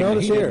refracting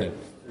Notice the heat, here. isn't it?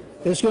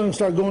 It's going to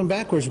start going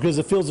backwards because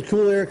it feels the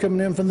cool air coming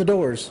in from the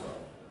doors.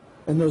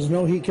 And there's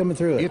no heat coming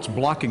through it. It's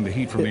blocking the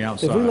heat from the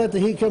outside. If we let the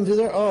heat come through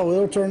there,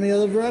 it'll turn the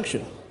other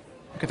direction.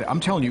 Look at that. I'm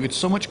telling you, it's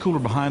so much cooler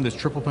behind this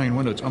triple pane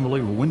window. It's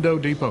unbelievable. Window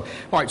Depot.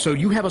 All right, so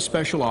you have a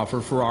special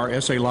offer for our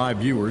SA Live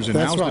viewers, and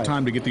now's the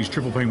time to get these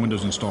triple pane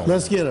windows installed.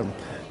 Let's get them.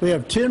 We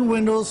have 10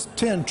 windows,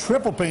 10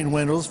 triple pane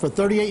windows for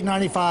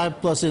 $38.95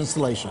 plus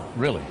installation.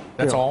 Really?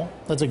 That's all?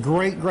 That's a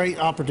great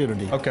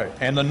opportunity. Okay,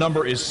 and the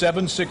number is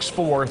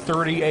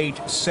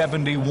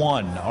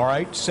 764-3871. All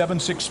right,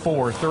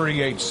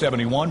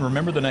 764-3871.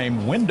 Remember the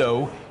name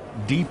Window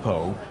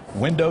Depot,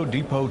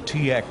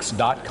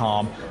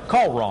 WindowDepotTX.com.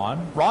 Call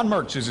Ron. Ron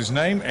Mertz is his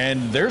name,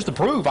 and there's the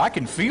proof. I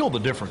can feel the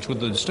difference with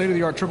the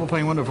state-of-the-art triple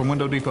pane window from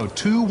Window Depot.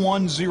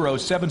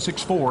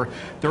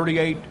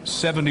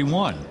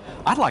 210-764-3871.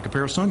 I'd like a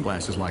pair of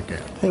sunglasses like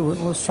that. Hey,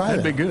 let's try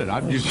That'd be good.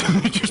 I'd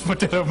just put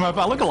that over my.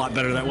 I look a lot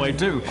better that way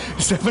too.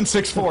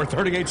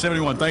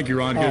 764-3871. Thank you,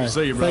 Ron. Good to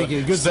see you, brother. Thank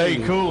you. Good Stay to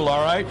see you. cool.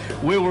 All right.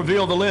 We'll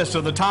reveal the list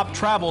of the top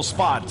travel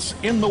spots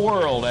in the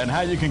world and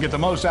how you can get the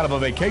most out of a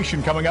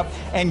vacation coming up.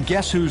 And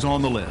guess who's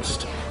on the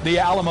list? The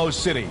Alamo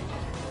City.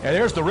 And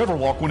there's the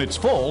Riverwalk when it's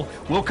full.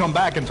 We'll come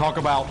back and talk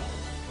about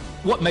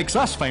what makes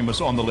us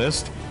famous on the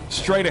list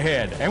straight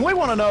ahead. And we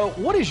want to know,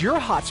 what is your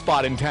hot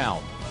spot in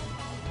town?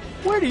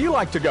 Where do you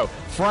like to go?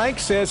 Frank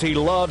says he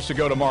loves to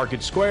go to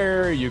Market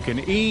Square. You can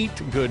eat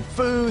good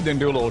food, then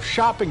do a little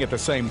shopping at the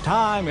same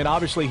time. And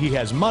obviously he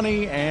has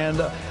money and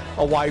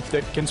a wife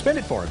that can spend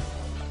it for him.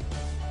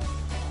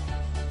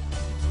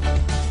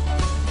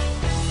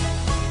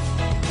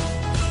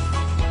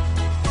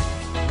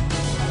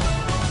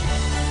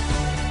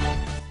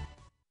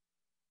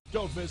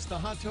 Don't miss the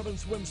Hot Tub and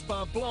Swim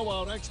Spa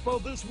Blowout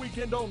Expo this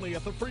weekend only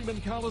at the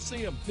Freeman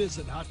Coliseum.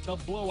 Visit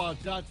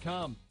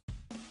HotTubBlowout.com.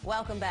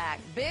 Welcome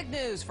back. Big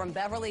news from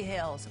Beverly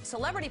Hills.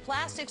 Celebrity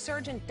plastic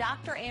surgeon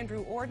Dr.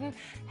 Andrew Ordon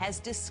has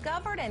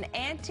discovered an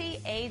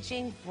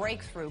anti-aging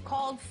breakthrough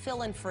called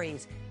Fill and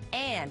Freeze,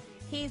 and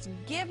he's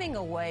giving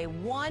away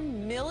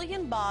 1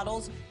 million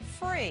bottles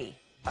free.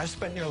 I've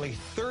spent nearly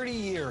 30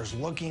 years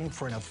looking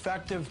for an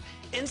effective,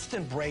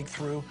 instant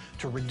breakthrough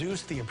to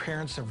reduce the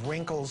appearance of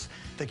wrinkles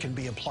that can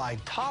be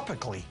applied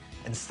topically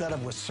instead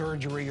of with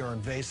surgery or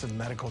invasive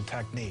medical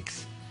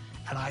techniques.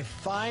 And I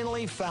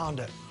finally found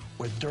it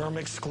with Derm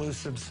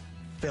Exclusives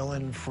Fill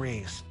and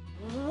Freeze.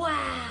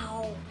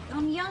 Wow,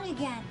 I'm young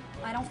again.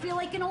 I don't feel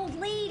like an old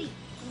lady.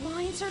 The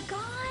lines are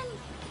gone.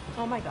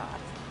 Oh my God,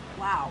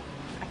 wow.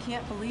 I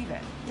can't believe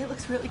it. It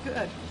looks really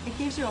good. It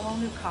gives you a whole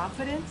new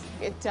confidence.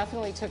 It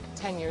definitely took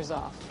 10 years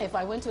off. If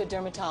I went to a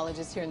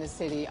dermatologist here in the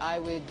city, I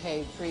would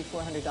pay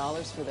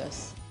 $300-400 for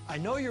this. I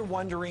know you're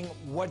wondering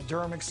what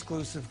Derm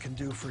Exclusive can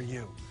do for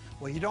you.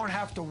 Well, you don't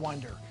have to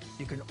wonder.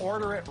 You can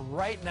order it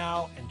right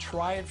now and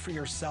try it for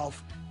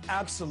yourself,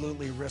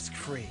 absolutely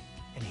risk-free.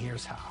 And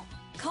here's how.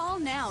 Call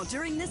now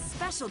during this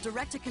special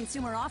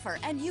direct-to-consumer offer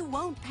and you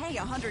won't pay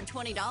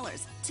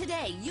 $120.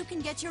 Today, you can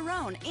get your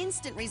own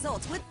instant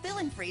results with Fill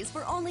and Freeze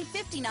for only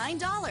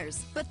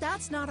 $59. But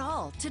that's not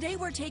all. Today,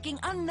 we're taking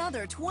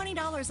another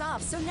 $20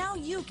 off, so now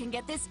you can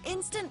get this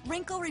instant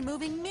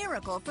wrinkle-removing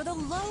miracle for the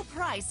low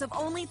price of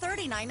only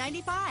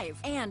 $39.95.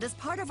 And as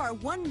part of our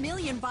 1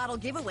 million bottle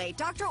giveaway,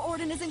 Dr.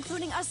 Ordon is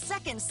including a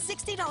second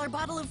 $60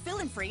 bottle of Fill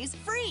and Freeze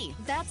free.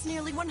 That's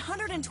nearly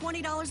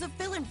 $120 of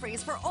Fill and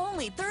Freeze for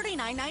only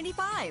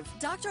 $39.95. $285.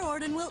 Dr.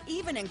 Orden will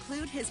even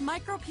include his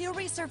micro-peel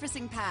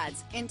resurfacing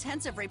pads,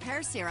 intensive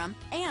repair serum,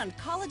 and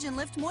collagen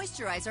lift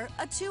moisturizer,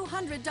 a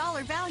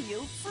 $200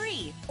 value,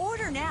 free.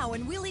 Order now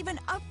and we'll even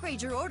upgrade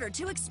your order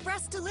to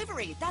express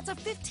delivery. That's a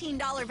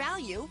 $15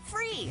 value,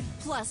 free.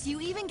 Plus, you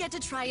even get to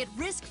try it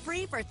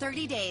risk-free for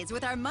 30 days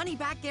with our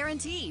money-back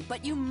guarantee.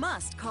 But you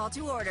must call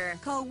to order.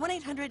 Call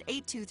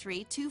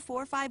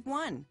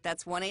 1-800-823-2451.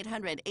 That's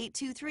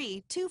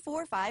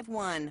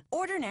 1-800-823-2451.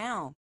 Order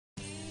now.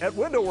 At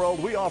Window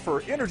World, we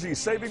offer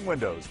energy-saving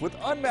windows with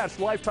unmatched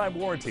lifetime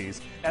warranties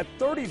at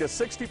 30 to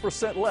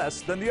 60%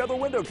 less than the other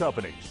window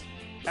companies.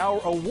 Our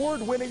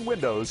award-winning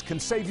windows can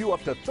save you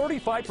up to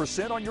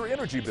 35% on your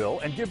energy bill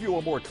and give you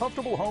a more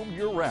comfortable home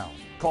year-round.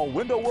 Call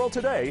Window World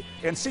today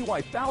and see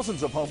why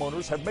thousands of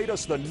homeowners have made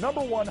us the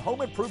 #1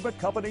 home improvement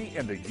company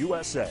in the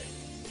USA.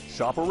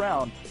 Shop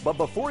around, but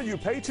before you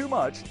pay too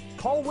much,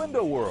 call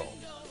Window World.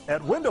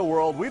 At Window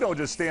World, we don't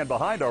just stand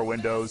behind our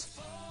windows,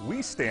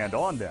 we stand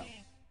on them.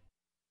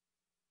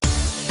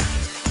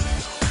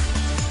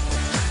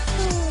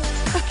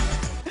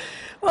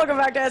 Welcome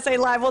back to SA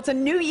Live. Well, it's a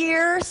new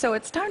year, so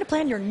it's time to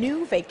plan your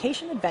new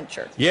vacation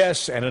adventure.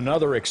 Yes, and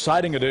another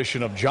exciting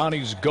edition of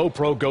Johnny's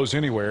GoPro Goes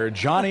Anywhere.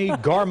 Johnny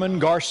Garman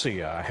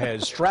Garcia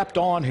has strapped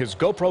on his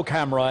GoPro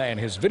camera and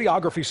his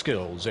videography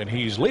skills, and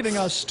he's leading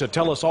us to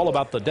tell us all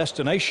about the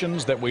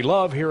destinations that we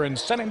love here in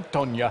San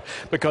Antonio,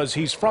 because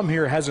he's from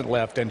here, hasn't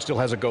left, and still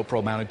has a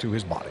GoPro mounted to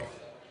his body.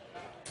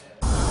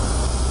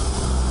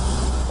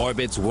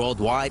 Orbitz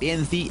Worldwide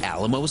in the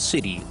Alamo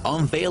City,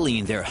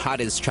 unveiling their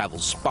hottest travel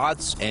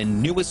spots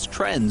and newest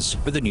trends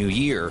for the new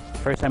year.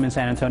 First time in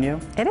San Antonio?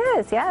 It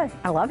is, yeah.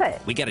 I love it.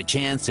 We got a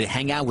chance to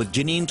hang out with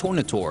Janine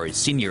Tornator,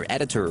 senior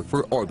editor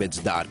for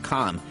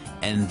Orbitz.com.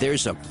 And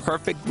there's a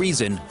perfect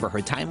reason for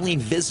her timely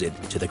visit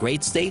to the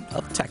great state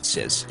of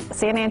Texas.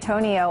 San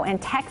Antonio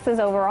and Texas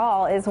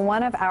overall is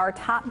one of our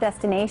top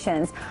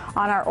destinations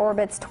on our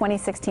Orbitz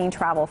 2016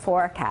 travel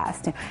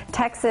forecast.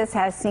 Texas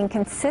has seen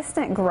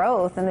consistent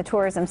growth in the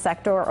tourism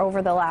sector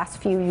over the last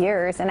few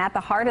years, and at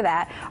the heart of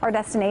that are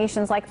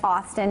destinations like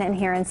Austin and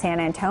here in San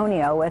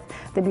Antonio, with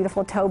the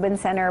beautiful Tobin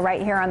Center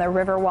right here on the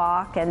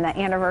Riverwalk and the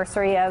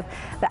anniversary of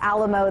the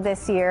Alamo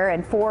this year,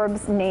 and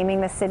Forbes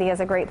naming the city as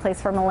a great place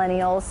for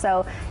millennials. So,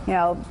 you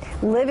know,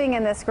 living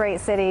in this great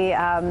city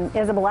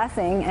is a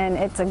blessing, and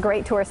it's a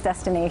great tourist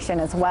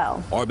destination as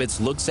well. Orbitz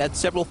looks at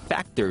several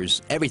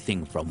factors,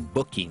 everything from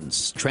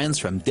bookings, trends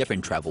from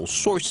different travel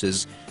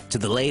sources, to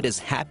the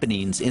latest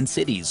happenings in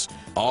cities,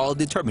 all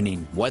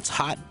determining what's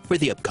hot for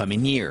the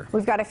upcoming year.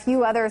 We've got a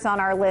few others on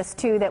our list,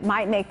 too, that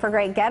might make for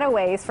great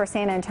getaways for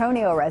San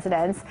Antonio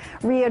residents.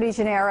 Rio de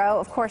Janeiro,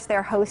 of course,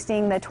 they're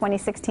hosting the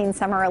 2016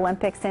 Summer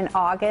Olympics in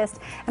August,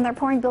 and they're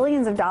pouring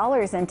billions of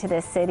dollars into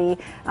this city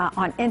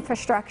on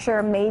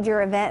infrastructure,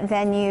 major event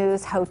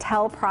venues,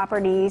 hotel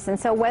properties. And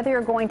so whether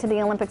you're going to the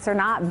Olympics or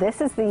not,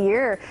 this is the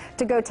year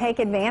to go take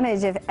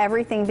advantage of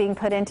everything being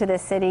put into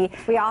this city.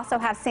 We also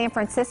have San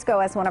Francisco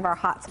as one of our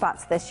hot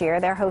spots this year.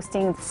 They're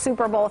hosting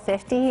Super Bowl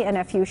 50 in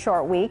a few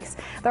short weeks.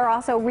 They're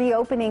also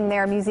reopening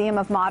their Museum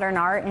of Modern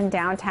Art in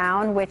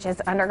downtown, which has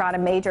undergone a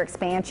major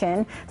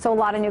expansion. So a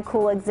lot of new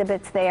cool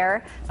exhibits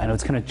there. I know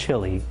it's kind of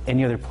chilly.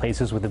 Any other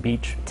places with a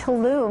beach?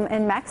 Tulum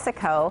in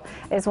Mexico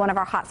is one of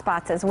our hot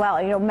spots as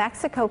well. You know,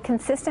 Mexico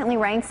consistently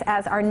ranks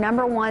as our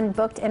 #1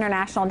 booked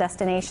international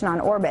destination on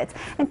Orbitz.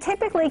 And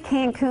typically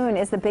Cancun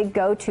is the big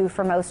go-to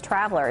for most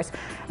travelers.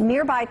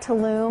 Nearby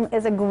Tulum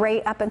is a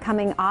great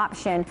up-and-coming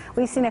option.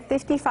 We've seen a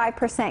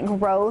 55%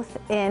 growth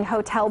in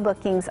hotel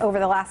bookings over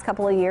the last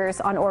couple of years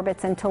on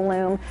Orbitz in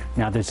Tulum.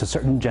 Now, there's a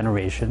certain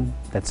generation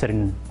that's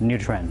setting new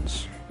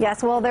trends.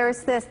 Yes, well,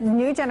 there's this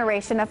new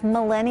generation of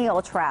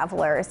millennial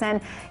travelers, and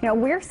you know,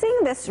 we're seeing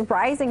this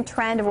rising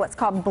trend of what's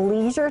called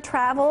bleisure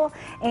travel,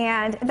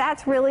 and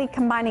that's really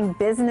combining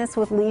business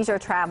with leisure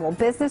travel.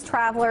 Business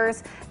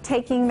travelers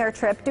taking their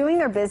trip, doing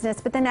their business,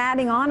 but then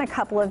adding on a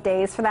couple of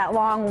days for that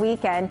long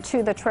weekend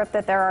to the trip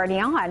that they're already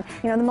on.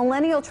 You know, the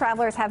millennial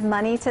travelers have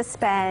money to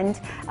spend,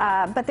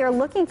 but they're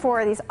looking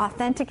for these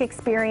authentic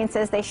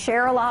experiences. They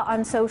share a lot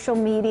on social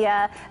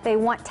media. They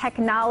want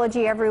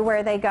technology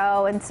everywhere they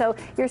go, and so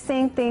you're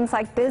seeing things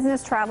like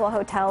business travel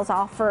hotels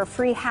offer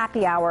free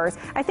happy hours.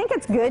 I think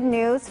it's good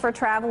news for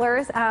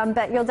travelers,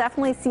 but you'll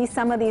definitely see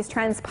some of these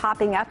trends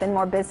popping up in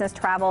more business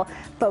travel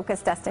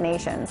focused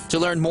destinations. To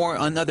learn more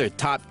on other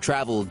top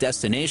travel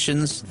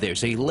destinations,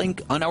 there's a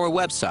link on our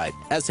website,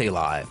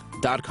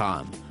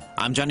 SALive.com.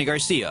 I'm Johnny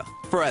Garcia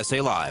for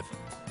SA Live.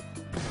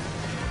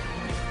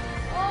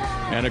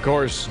 And of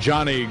course,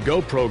 Johnny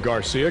GoPro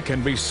Garcia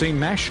can be seen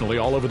nationally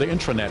all over the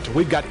intranet.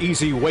 We've got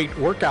easy weight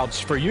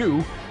workouts for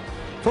you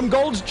from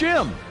Gold's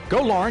Gym.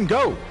 Go, Lauren,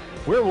 go.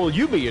 Where will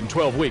you be in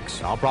 12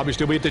 weeks? I'll probably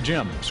still be at the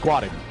gym,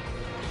 squatting.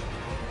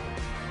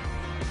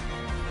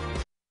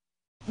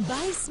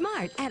 Buy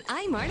smart at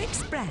iMart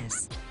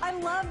Express. I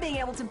love being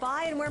able to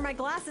buy and wear my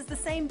glasses the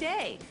same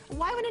day.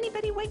 Why would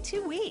anybody wait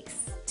 2 weeks?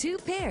 2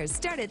 pairs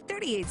start at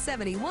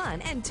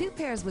 $38.71 and 2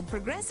 pairs with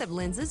progressive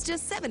lenses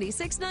just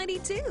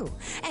 $76.92.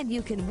 And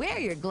you can wear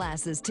your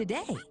glasses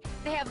today.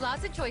 They have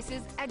lots of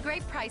choices at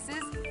great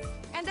prices,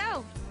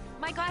 Friendo,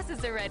 my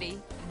glasses are ready.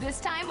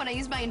 This time when I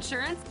used my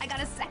insurance, I got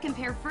a second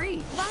pair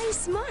free. Buy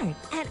smart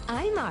at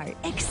iMart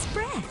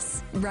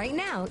Express. Right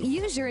now,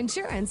 use your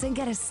insurance and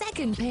get a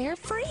second pair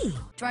free.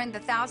 Join the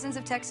thousands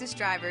of Texas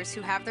drivers who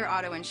have their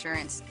auto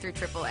insurance through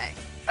AAA.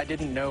 I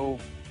didn't know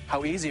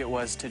how easy it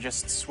was to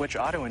just switch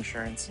auto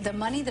insurance. The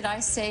money that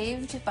I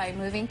saved by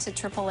moving to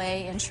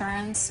AAA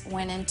insurance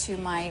went into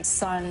my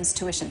son's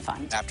tuition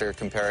fund. After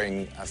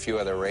comparing a few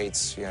other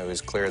rates, it was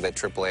clear that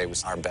AAA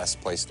was our best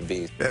place to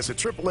be. As a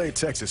AAA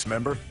Texas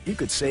member, you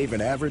could save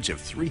an average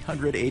of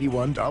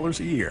 $381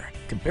 a year.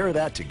 Compare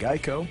that to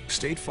Geico,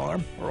 State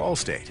Farm, or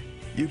Allstate.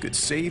 You could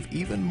save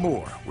even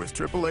more with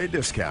AAA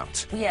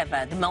discounts. We have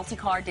the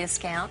multi-car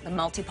discount, the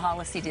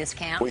multi-policy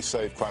discount. We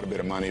save quite a bit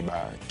of money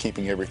by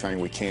keeping everything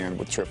we can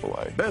with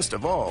AAA. Best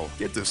of all,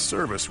 get the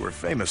service we're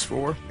famous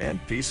for and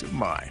peace of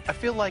mind. I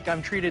feel like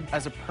I'm treated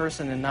as a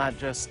person and not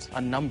just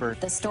a number.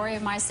 The story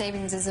of my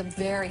savings is a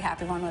very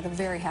happy one with a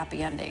very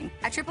happy ending.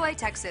 At AAA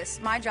Texas,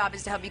 my job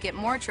is to help you get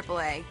more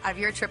AAA out of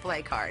your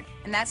AAA card.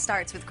 And that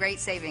starts with great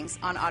savings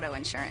on auto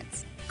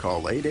insurance.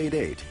 Call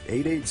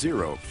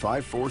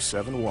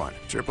 888-880-5471.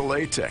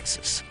 AAA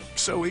Texas.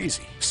 So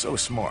easy, so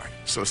smart,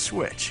 so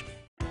switch.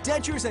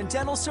 Dentures and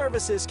Dental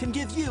Services can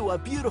give you a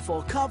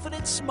beautiful,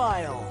 confident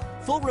smile.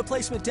 Full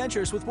replacement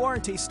dentures with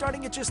warranty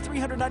starting at just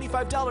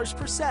 $395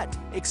 per set.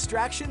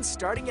 Extractions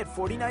starting at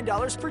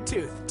 $49 per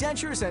tooth.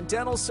 Dentures and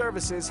Dental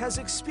Services has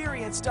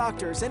experienced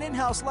doctors and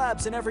in-house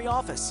labs in every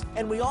office.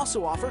 And we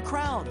also offer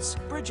crowns,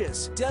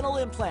 bridges, dental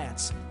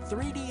implants,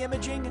 3D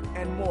imaging,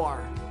 and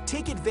more.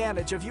 Take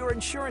advantage of your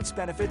insurance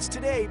benefits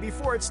today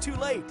before it's too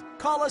late.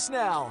 Call us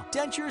now.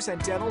 Dentures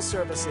and Dental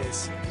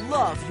Services.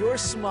 Love your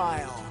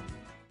smile.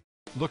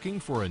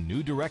 Looking for a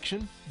new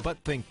direction, but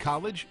think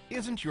college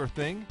isn't your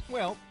thing?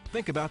 Well,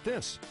 think about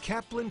this.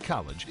 Kaplan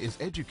College is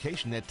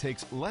education that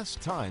takes less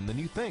time than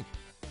you think.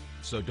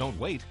 So don't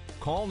wait.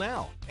 Call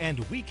now, and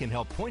we can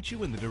help point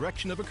you in the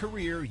direction of a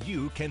career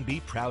you can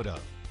be proud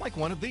of, like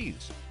one of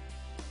these.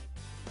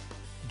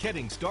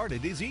 Getting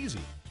started is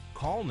easy.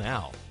 Call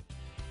now.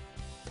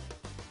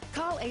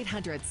 Call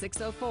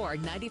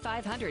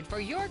 800-604-9500 for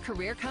your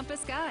Career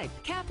Compass guide.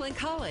 Kaplan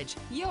College,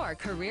 your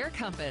career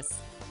compass.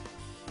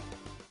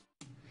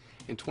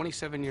 In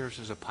 27 years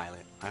as a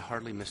pilot, I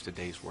hardly missed a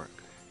day's work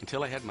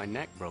until I had my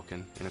neck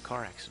broken in a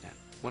car accident.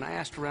 When I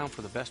asked around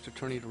for the best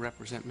attorney to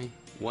represent me,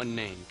 one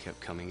name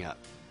kept coming up,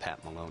 Pat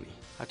Maloney.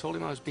 I told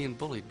him I was being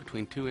bullied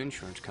between two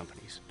insurance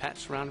companies. Pat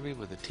surrounded me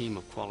with a team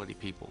of quality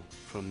people.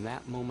 From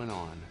that moment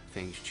on,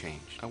 things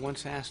changed. I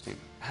once asked him,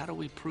 how do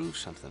we prove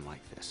something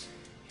like this?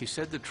 He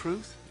said the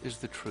truth is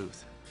the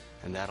truth,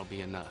 and that'll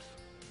be enough.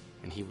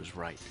 And he was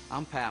right.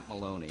 I'm Pat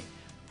Maloney.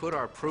 Put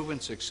our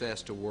proven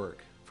success to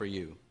work for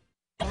you.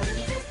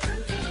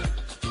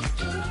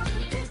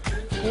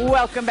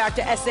 Welcome back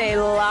to SA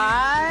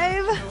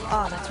Live.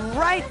 Oh, that's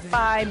right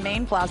by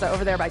Main Plaza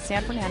over there by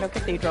San Fernando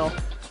Cathedral.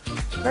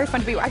 Very fun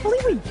to be. I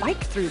believe we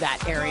biked through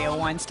that area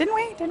once, didn't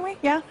we? Didn't we?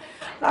 Yeah.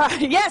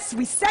 Yes,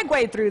 we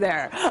segued through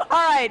there. All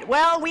right.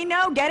 Well, we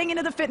know getting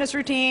into the fitness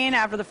routine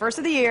after the first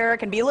of the year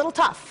can be a little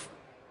tough.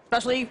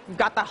 Especially if you've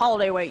got the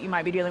holiday weight you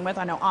might be dealing with.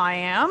 I know I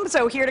am.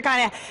 So here to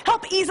kind of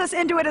help ease us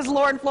into it is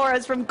Lauren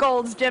Flores from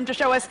Gold's Gym to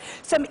show us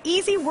some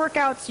easy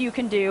workouts you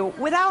can do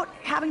without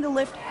having to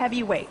lift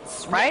heavy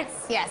weights, right?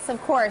 Yes,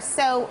 of course.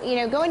 So,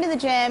 going to the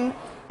gym,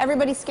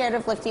 everybody's scared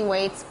of lifting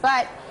weights,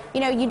 but,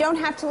 you don't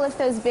have to lift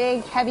those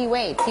big, heavy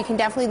weights. You can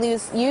definitely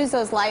use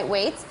those light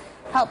weights,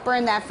 help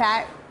burn that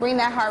fat, bring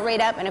that heart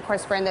rate up, and of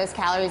course burn those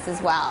calories as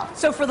well.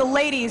 So for the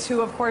ladies who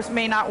of course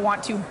may not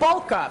want to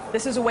bulk up,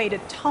 this is a way to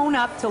tone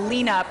up, to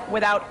lean up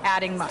without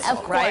adding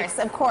muscle, right?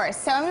 Of course.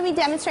 So I'm going to be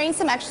demonstrating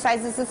some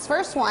exercises. This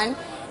first one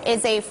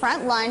is a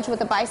front lunge with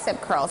a bicep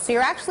curl. So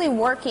you're actually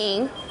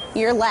working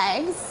your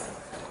legs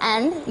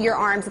and your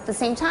arms at the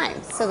same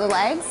time. So the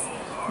legs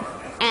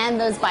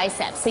and those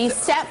biceps. So you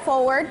step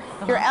forward,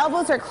 your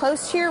elbows are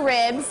close to your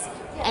ribs,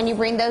 and you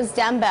bring those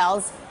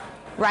dumbbells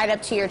right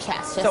up to your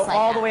chest, just so like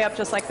all that. the way up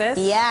just like this?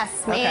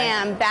 Yes,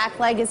 ma'am. Okay. Back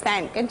leg is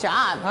bent. Good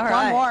job. All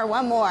right.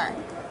 One more.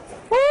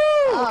 Woo!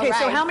 All okay,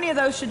 right. so how many of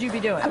those should you be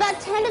doing? About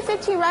 10 to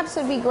 15 reps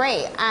would be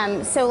great.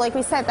 So like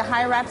we said, the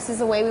higher reps is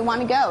the way we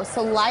want to go.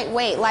 So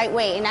lightweight.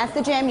 And at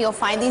the gym, you'll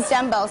find these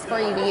dumbbells for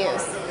you to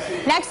use.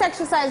 Next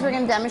exercise we're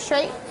going to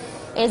demonstrate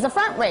is a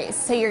front raise.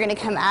 So you're going to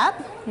come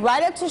up,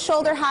 right up to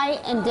shoulder height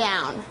and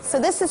down. So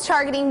this is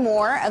targeting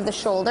more of the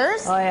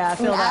shoulders. Oh yeah, I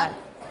feel that.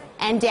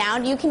 And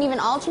down. You can even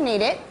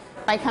alternate it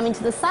by coming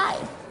to the side.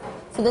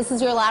 So this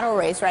is your lateral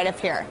raise right up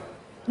here.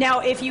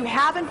 Now, if you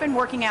haven't been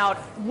working out,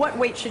 what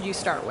weight should you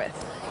start with?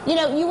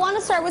 You want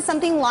to start with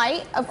something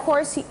light. Of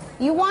course,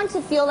 you want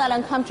to feel that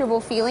uncomfortable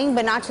feeling,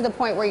 but not to the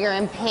point where you're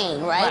in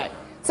pain, right?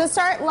 So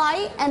start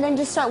light and then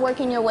just start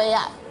working your way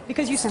up.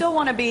 because you still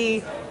want to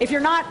be, if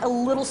you're not a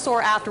little sore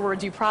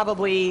afterwards, you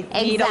probably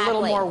need a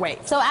little more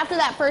weight. So after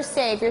that first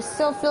day, if you're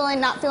still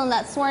not feeling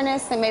that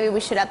soreness, then maybe we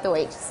should up the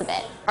weight just a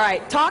bit. All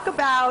right, talk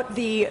about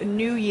the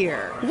new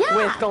year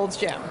with Gold's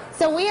Gym.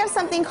 So we have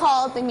something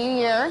called the New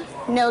Year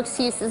No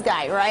Excuses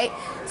Guide, right?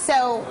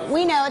 So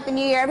we know at the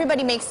New Year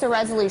everybody makes their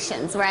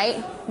resolutions,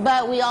 right?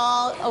 But we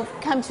all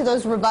come to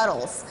those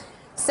rebuttals.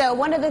 So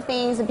one of the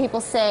things that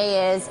people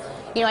say is,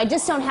 you know, I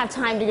just don't have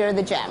time to go to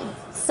the gym.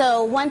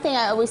 So one thing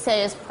I always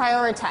say is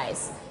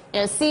prioritize. You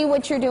know, see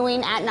what you're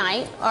doing at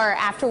night or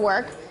after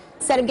work.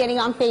 Instead of getting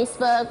on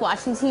Facebook,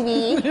 watching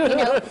TV, you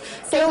know,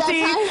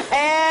 guilty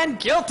and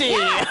guilty.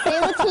 Yeah,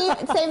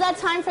 save that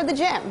time for the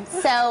gym.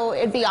 So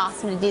it'd be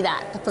awesome to do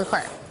that for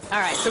sure. All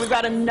right, so we've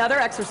got another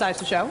exercise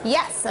to show.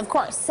 Yes, of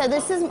course. So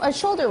this is a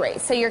shoulder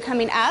raise. So you're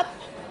coming up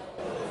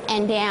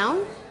and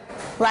down,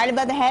 right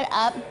above the head,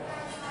 up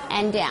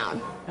and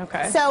down.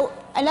 Okay. So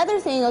another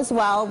thing as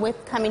well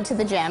with coming to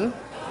the gym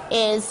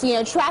is, you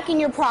know, tracking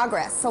your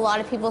progress. A lot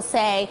of people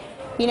say,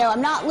 you know,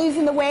 I'm not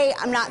losing the weight,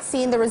 I'm not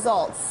seeing the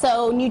results.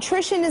 So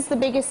nutrition is the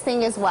biggest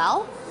thing as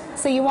well.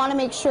 So you want to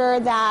make sure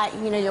that,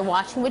 you know, you're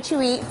watching what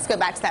you eat. Let's go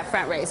back to that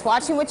front raise.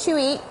 Watching what you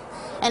eat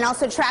and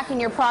also tracking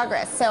your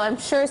progress. So I'm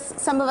sure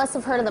some of us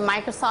have heard of the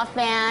Microsoft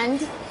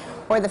Band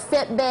or the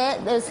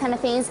Fitbit, those kind of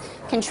things.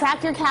 Can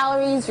track your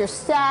calories, your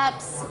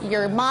steps,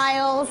 your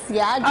miles.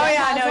 Yeah, Jeff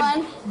has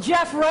one.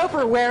 Jeff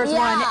Roper wears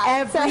one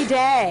every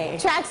day.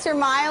 Tracks your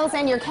miles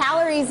and your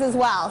calories as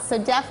well. So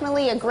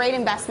definitely a great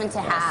investment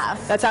to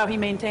have. That's how he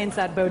maintains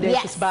that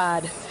bodacious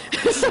bod.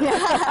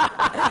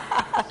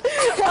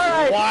 All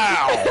right.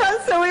 Wow.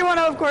 So we want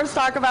to, of course,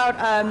 talk about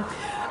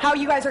how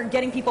you guys are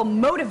getting people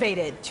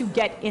motivated to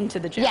get into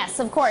the gym. Yes,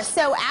 of course.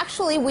 So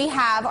actually we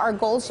have our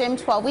Gold's Gym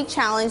 12-week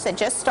challenge that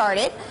just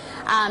started.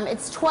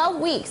 It's 12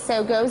 weeks,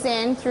 so it goes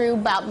in through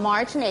about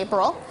March and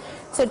April.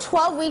 So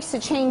 12 weeks to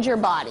change your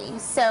body.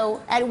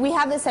 So we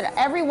have this at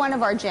every one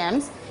of our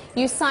gyms.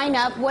 You sign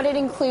up. What it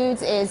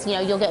includes is, you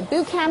know, you'll get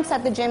boot camps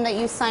at the gym that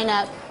you sign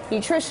up,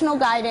 nutritional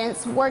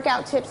guidance,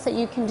 workout tips that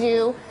you can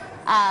do,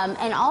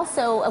 and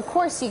also, of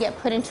course, you get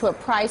put into a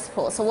prize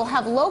pool. So we'll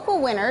have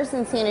local winners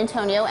in San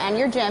Antonio and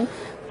your gym,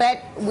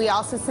 but we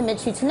also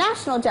submit you to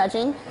national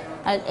judging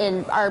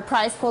in our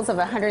prize pools of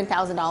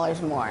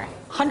 $100,000 more.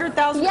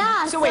 $100,000?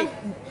 Yeah. So wait,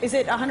 is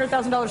it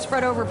 $100,000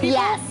 spread over people?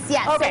 Yes,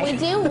 yes. Okay.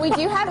 So we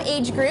do have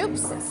age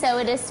groups, so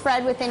it is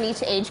spread within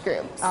each age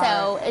group.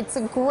 So it's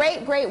a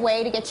great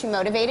way to get you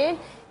motivated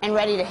and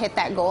ready to hit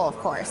that goal, of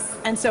course.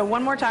 And so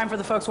one more time for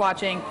the folks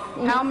watching,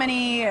 how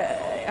many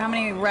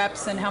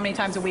reps and how many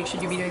times a week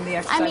should you be doing the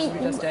exercises we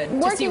just did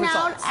to see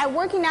results?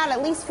 Working out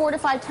at least 4 to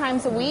 5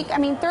 times a week. I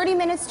mean, 30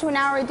 minutes to an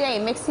hour a day,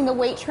 mixing the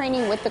weight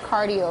training with the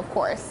cardio, of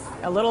course.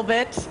 A little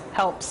bit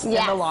helps in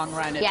the long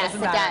run. It doesn't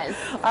matter. It does.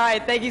 All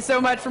right, thank you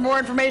so much. For more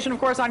information, of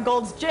course, on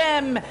Gold's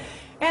Gym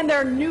and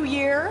their New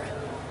Year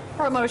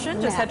promotion,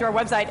 just head to our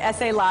website,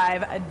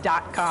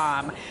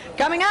 salive.com.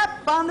 Coming up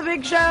on the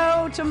big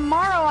show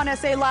tomorrow on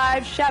SA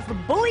Live, Chef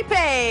Bully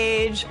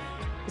Page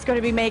is going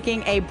to be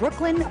making a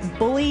Brooklyn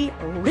Bully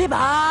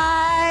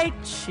ribeye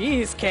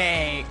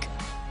cheesesteak.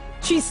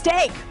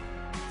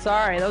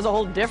 Sorry, that was a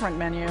whole different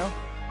menu.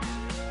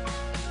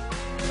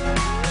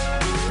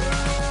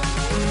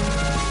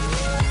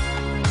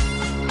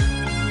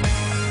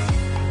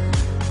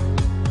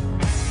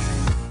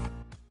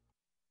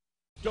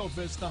 Don't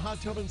miss the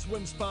Hot Tub and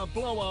Swim Spa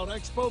Blowout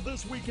Expo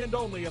this weekend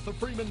only at the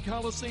Freeman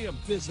Coliseum.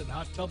 Visit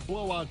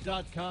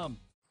hottubBlowout.com.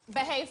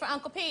 Behave for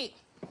Uncle Pete.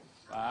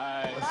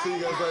 Bye. I'll see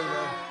you guys later,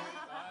 man.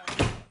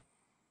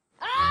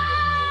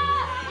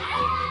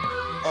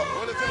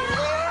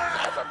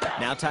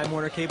 Now Time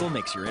Warner Cable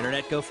makes your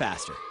internet go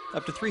faster,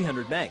 up to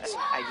 300 megs.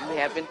 Are you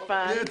having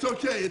fun? Yeah, it's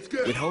okay, it's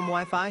good. With home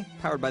Wi-Fi,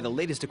 powered by the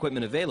latest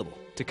equipment available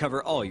to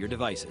cover all your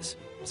devices.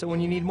 So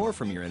when you need more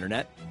from your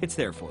internet, it's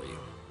there for you.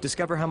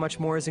 Discover how much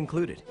more is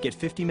included. Get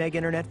 50 meg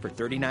internet for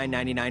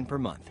 $39.99 per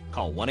month.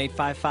 Call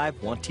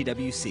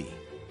 1-855-1TWC.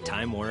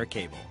 Time Warner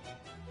Cable.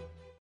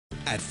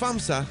 At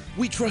FAMSA,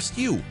 we trust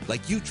you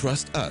like you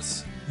trust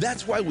us.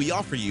 That's why we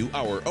offer you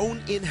our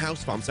own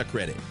in-house FAMSA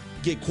credit.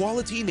 Get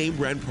quality name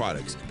brand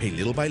products, pay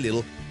little by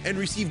little, and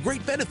receive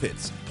great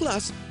benefits.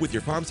 Plus, with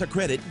your FAMSA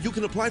credit, you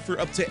can apply for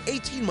up to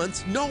 18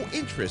 months no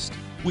interest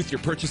with your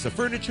purchase of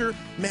furniture,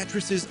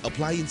 mattresses,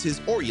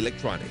 appliances, or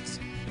electronics.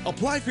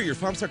 Apply for your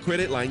FAMSA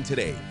credit line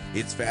today.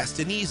 It's fast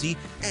and easy,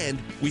 and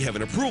we have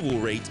an approval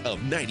rate of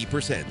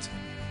 90%.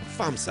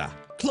 FAMSA,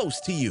 close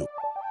to you.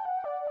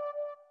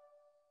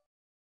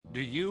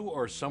 Do you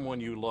or someone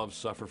you love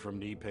suffer from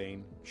knee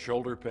pain,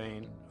 shoulder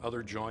pain,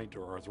 other joint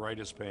or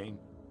arthritis pain?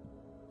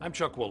 I'm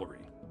Chuck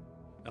Woolery,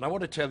 and I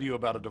want to tell you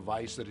about a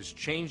device that is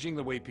changing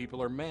the way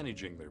people are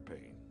managing their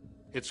pain.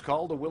 It's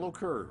called the Willow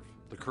Curve.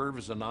 The Curve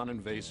is a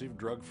non-invasive,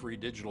 drug-free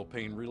digital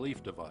pain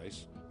relief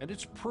device, and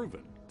it's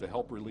proven to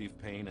help relieve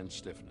pain and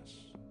stiffness.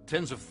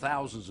 Tens of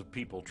thousands of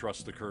people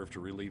trust the Curve to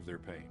relieve their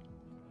pain.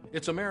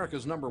 It's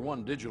America's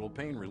 #1 digital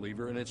pain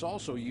reliever, and it's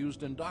also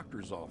used in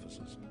doctors'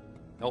 offices,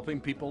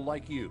 helping people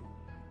like you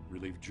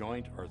relieve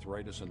joint,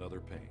 arthritis, and other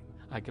pain.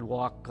 I could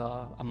walk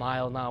a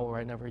mile now where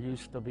I never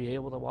used to be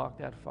able to walk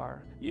that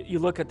far. You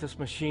look at this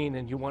machine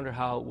and you wonder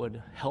how it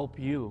would help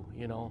you,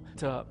 you know,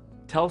 to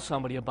tell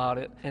somebody about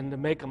it and to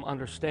make them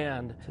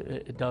understand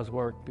it does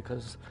work,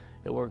 because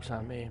it works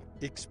on me.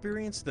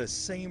 Experience the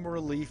same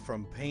relief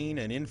from pain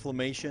and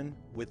inflammation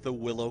with the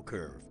Willow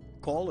Curve.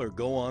 Call or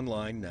go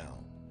online now.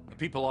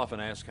 People often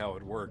ask how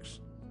it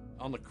works.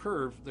 On the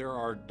Curve, there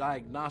are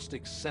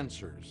diagnostic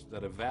sensors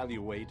that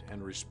evaluate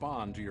and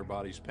respond to your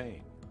body's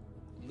pain.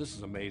 This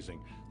is amazing.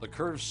 The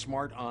Curve's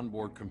smart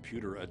onboard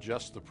computer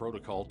adjusts the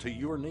protocol to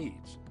your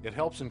needs. It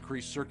helps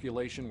increase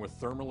circulation with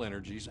thermal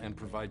energies and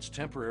provides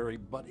temporary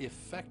but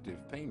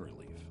effective pain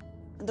relief.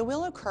 The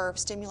Willow Curve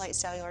stimulates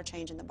cellular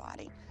change in the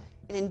body.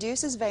 It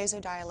induces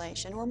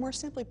vasodilation, or more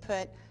simply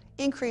put,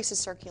 increases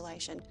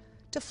circulation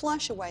to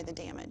flush away the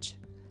damage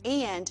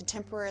and to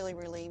temporarily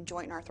relieve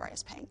joint and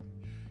arthritis pain.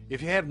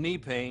 If you have knee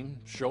pain,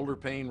 shoulder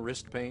pain,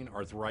 wrist pain,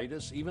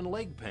 arthritis, even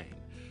leg pain,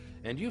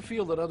 and you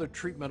feel that other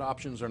treatment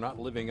options are not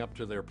living up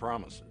to their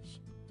promises,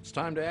 it's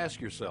time to ask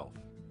yourself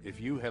if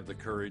you have the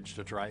courage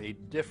to try a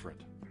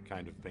different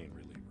kind of pain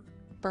reliever.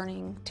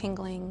 Burning,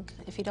 tingling.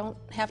 If you don't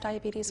have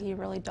diabetes, you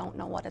really don't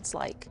know what it's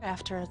like.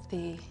 After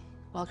the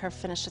Willow Curve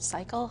finished its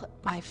cycle,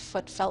 my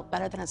foot felt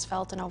better than it's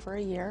felt in over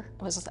a year.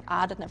 It was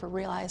odd. I never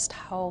realized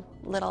how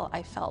little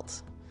I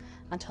felt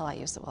until I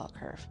used the Willow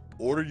Curve.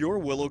 Order your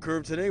Willow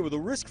Curve today with a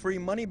risk-free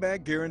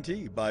money-back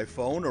guarantee by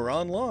phone or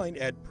online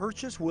at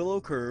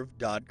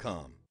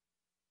purchasewillowcurve.com.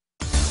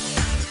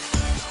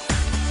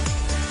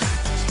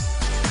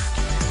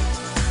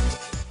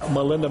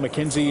 Melinda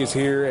McKenzie is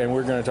here, and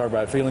we're going to talk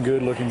about feeling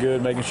good, looking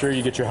good, making sure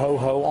you get your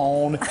ho-ho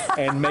on,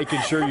 and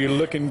making sure you're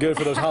looking good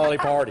for those holiday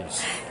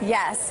parties.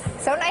 Yes.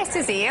 So nice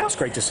to see you. It's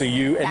great to see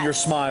you, and your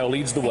smile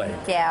leads the way.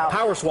 Thank you.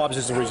 Power Swabs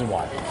is the reason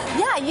why.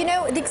 Yeah, you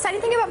know, the exciting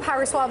thing about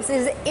Power Swabs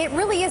is it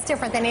really is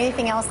different than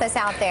anything else that's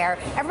out there.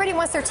 Everybody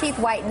wants their teeth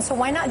whitened, so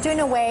why not do it in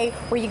a way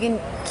where you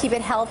can keep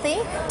it healthy,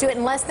 do it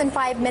in less than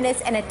 5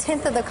 minutes, and a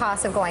tenth of the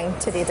cost of going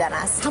to the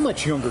dentist. How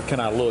much younger can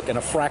I look in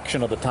a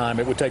fraction of the time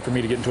it would take for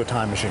me to get into a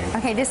time machine?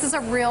 Okay, this is a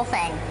real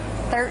thing.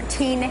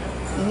 13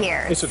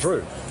 years. It's a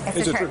truth.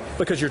 It's a truth.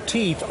 Because your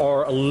teeth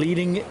are a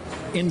leading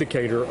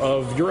indicator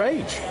of your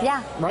age.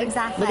 Yeah, right?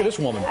 Exactly. Look at this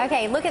woman.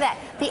 Okay, look at that.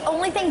 The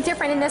only thing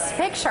different in this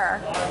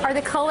picture are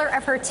the color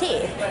of her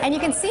teeth. And you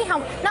can see how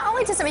not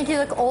only does it make you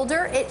look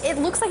older, it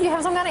looks like you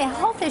have some kind of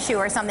health issue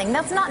or something.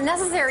 That's not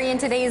necessary in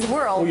today's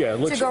world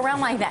to go around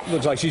like that.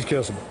 Looks like she's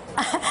kissable.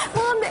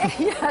 Well,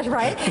 yeah,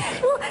 right.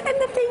 Well, and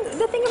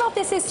the thing about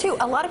this is, too,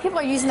 a lot of people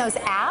are using those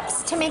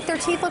apps to make their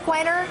teeth look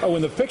whiter. Oh,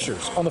 in the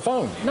pictures on the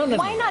phone. No.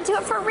 Why not do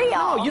it for real?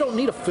 No, you don't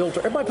need a filter.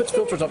 Everybody puts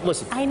filters up.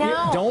 Listen, I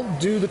know. Don't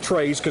do the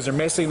trays because they're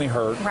messy and they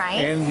hurt. Right.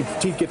 And your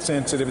teeth get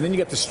sensitive. And then you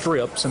get the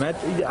strips. And that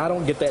I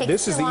don't get that.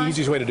 This is the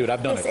easiest way to do it.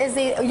 I've done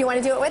it. You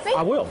want to do it with me?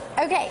 I will.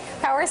 Okay.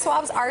 Power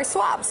Swabs are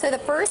swabs. So the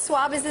first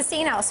swab is the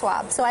Steenhouse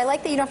swab. So I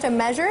like that you don't have to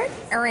measure it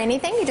or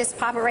anything. You just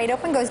pop it right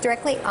open. Goes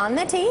directly on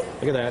the teeth.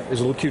 Look at that.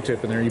 There's a little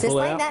Q-tip in there. You just pull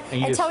it like out. That.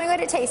 And tell me what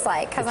it tastes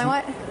like. Because I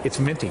want. It's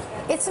minty.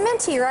 It's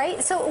minty,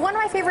 right? So one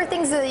of my favorite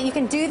things is that you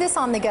can do this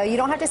on the go. You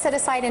don't have to set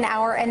aside an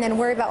hour and then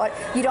worry about what.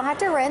 You don't have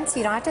to rinse.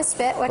 You don't have to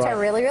spit, which I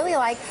really, really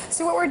like.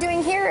 So what we're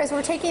doing here is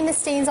we're taking the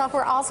stains off.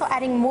 We're also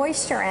adding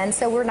moisture in,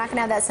 so we're not going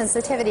to have that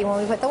sensitivity when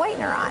we put the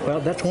whitener on. Well,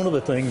 that's one of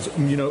the things,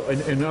 you know,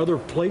 in other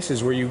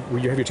places where you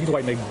have your teeth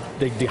whitened,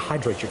 they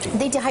dehydrate your teeth.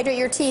 They dehydrate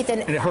your teeth.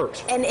 And it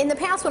hurts. And in the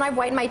past, when I've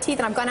whitened my teeth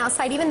and I've gone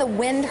outside, even the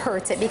wind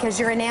hurts it because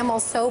your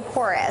enamel's so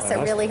porous. It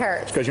really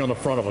hurts. It's because you're on the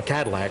front of a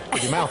Cadillac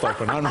with your mouth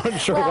open. I'm not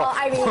sure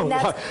why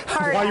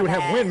you would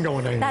have wind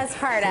going in. That's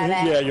part of it.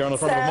 Yeah, you're on the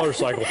front of a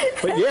motorcycle.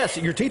 But yes,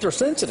 your teeth are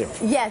sensitive.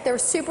 Yeah, they're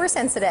super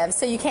sensitive,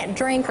 so you can't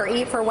drink or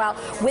eat for a while.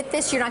 With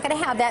this, you're not going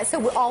to have that. So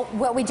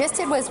what we just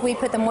did was we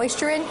put the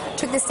moisture in,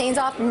 took the stains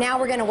off. Now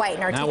we're going to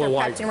whiten. Our teeth are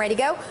prepped and ready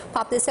to go.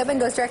 Pop this open,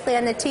 goes directly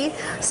on the teeth.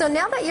 So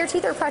now that your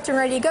teeth are prepped and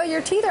ready to go,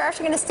 your teeth are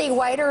actually going to stay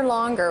whiter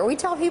longer. We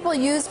tell people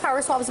use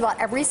Power Swabs about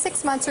every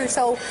 6 months or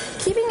so,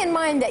 keeping in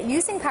mind that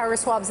using Power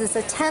Swabs is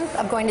a tenth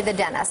of going to the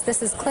dentist.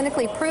 This is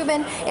clinically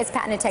proven. It's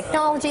patented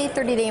technology,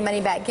 30-day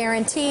money-back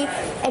guarantee.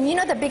 And you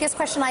know the biggest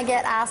question I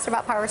get asked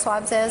about Power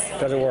Swabs is?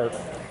 Does it work?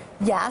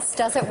 Yes,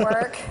 does it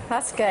work?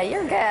 That's good.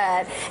 You're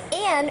good.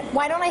 And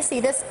why don't I see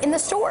this in the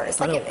stores?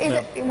 Like,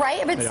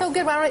 right? If it's so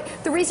good, why don't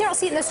I? The reason I don't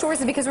see it in the stores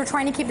is because we're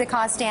trying to keep the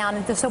cost down,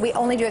 and so we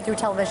only do it through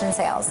television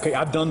sales. Okay,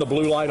 I've done the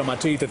blue light on my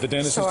teeth at the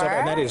dentist and stuff,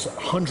 and that is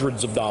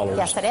hundreds of dollars.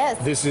 Yes, it is.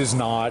 This is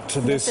not.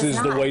 This is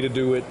the way to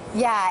do it.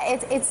 Yeah,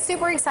 it's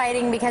super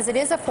exciting because it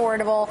is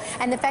affordable,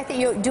 and the fact that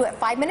you do it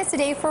 5 minutes a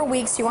day for a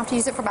week, so you won't have to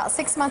use it for about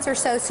 6 months or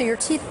so your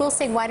teeth will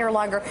stay whiter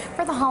longer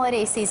for the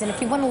holiday season.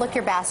 If you want to look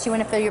your best, you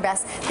want to feel your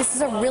best, this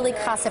is a really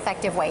really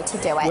cost-effective way to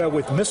do it. Well,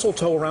 with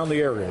mistletoe around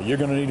the area, you're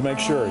going to need to make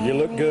sure you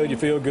look good, you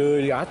feel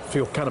good. I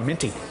feel kind of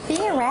minty.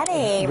 Being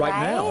ready,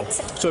 right now.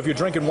 So if you're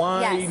drinking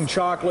wine, eating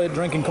chocolate,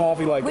 drinking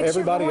coffee like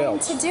everybody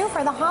else. What you're going to do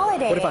for the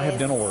holidays. What if I have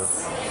dental work?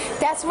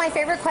 That's my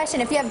favorite question.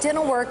 If you have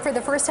dental work for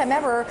the first time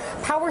ever,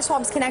 Power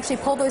Swabs can actually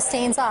pull those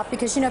stains off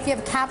because, you know, if you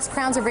have caps,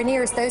 crowns, or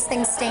veneers, those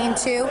things stain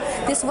too.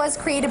 This was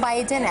created by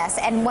a dentist,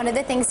 and one of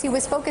the things he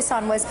was focused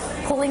on was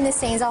pulling the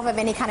stains off of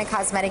any kind of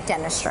cosmetic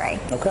dentistry.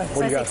 Okay,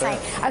 what do you got there?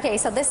 Okay,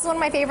 so this is one of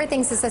my favorite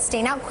things. Is the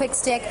Stain Out Quick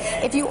Stick.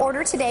 If you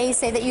order today,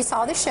 say that you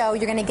saw the show,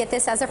 you're going to get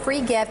this as a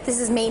free gift. This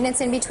is maintenance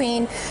in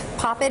between.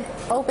 Pop it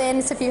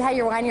open. So if you have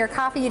your wine or your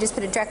coffee, you just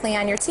put it directly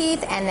on your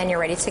teeth, and then you're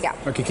ready to go.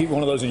 Okay, keep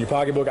one of those in your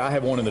pocketbook. I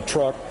have one in the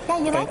truck. Yeah,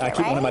 you like it, I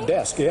keep one in my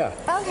desk, yeah.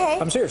 Okay.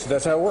 I'm serious.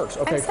 That's how it works.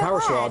 Okay, so Power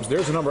glad. Swabs.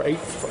 There's the number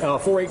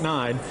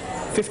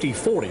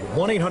 489-5040.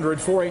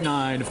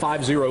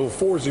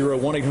 1-800-489-5040.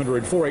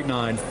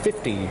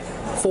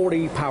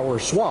 1-800-489-5040.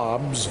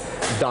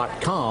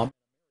 PowerSwabs.com.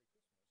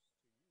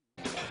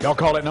 Y'all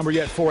call that number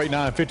yet?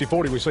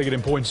 489-5040. We say it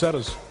in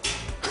poinsettias.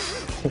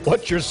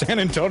 What's your San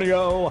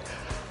Antonio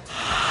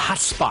hot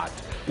spot?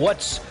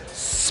 What's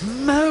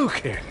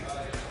smoking?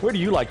 Where do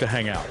you like to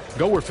hang out?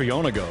 Go where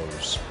Fiona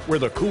goes, where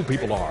the cool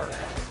people are.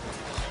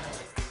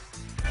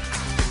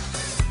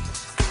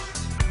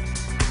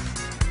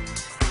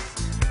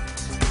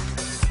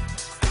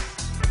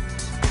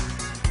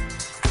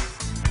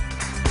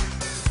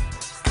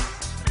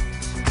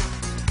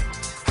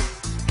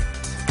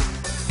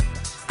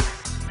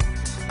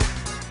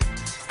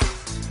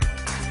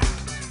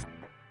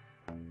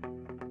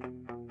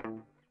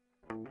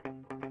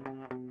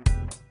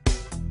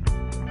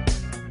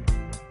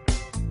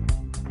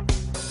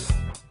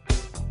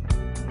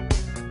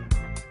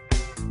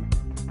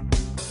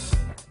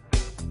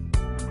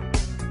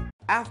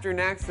 After an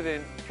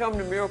accident, come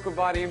to Miracle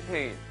Body and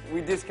Paint.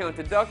 We discount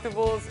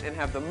deductibles and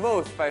have the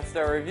most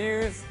 5-star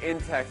reviews in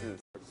Texas.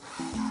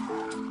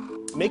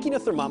 Making a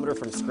thermometer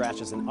from scratch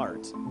is an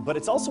art, but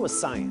it's also a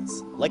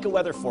science. Like a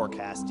weather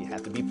forecast, you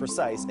have to be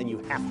precise and you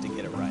have to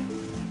get it right.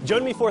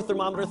 Join me for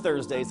Thermometer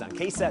Thursdays on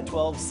KSAT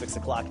 12, 6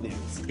 o'clock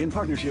news. In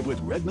partnership with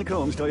Red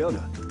McCombs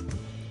Toyota.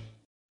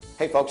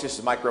 Hey folks, this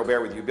is Mike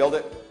Robert with You Build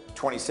It.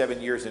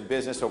 27 years in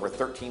business, over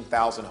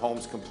 13,000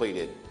 homes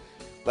completed.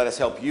 Let us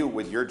help you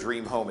with your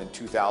dream home in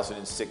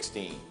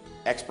 2016.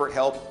 Expert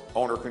help,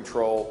 owner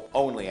control,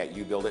 only at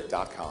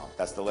youbuildit.com.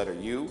 That's the letter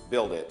U,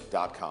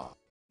 buildit.com.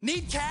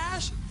 Need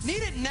cash?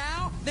 Need it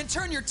now? Then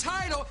turn your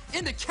title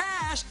into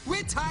cash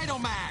with Title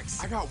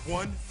Max. I got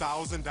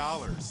 $1,000.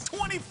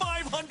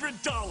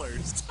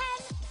 $2,500.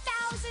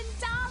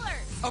 $10,000.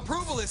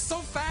 Approval is so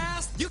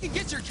fast, you can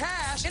get your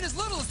cash in as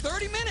little as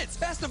 30 minutes.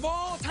 Best of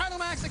all, Title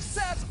Max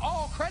accepts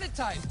all credit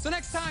types. So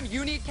next time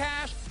you need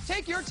cash,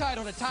 take your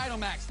title to Title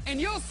Max, and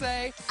you'll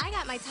say, I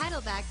got my title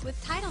back with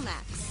Title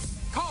Max.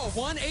 Call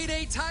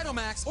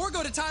 1-88-TITLE-MAX or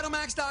go to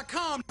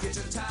TitleMax.com. Get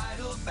your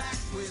title back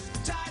with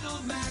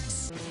Title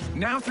Max.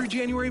 Now through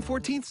January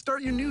 14th,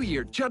 start your new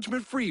year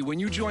judgment-free when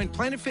you join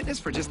Planet Fitness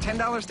for just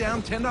 $10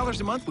 down,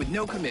 $10 a month with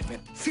no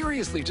commitment.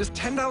 Seriously, just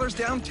 $10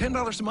 down,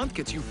 $10 a month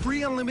gets you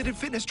free unlimited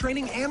fitness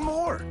training and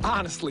more.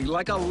 Honestly,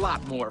 like a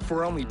lot more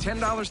for only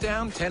 $10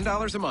 down,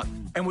 $10 a month.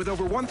 And with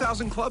over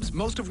 1,000 clubs,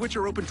 most of which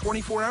are open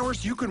 24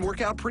 hours, you can work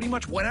out pretty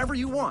much whenever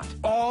you want.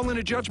 All in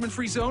a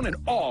judgment-free zone and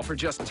all for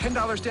just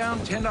 $10 down,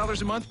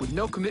 $10 a month with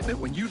no commitment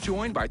when you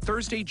join by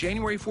Thursday,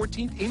 January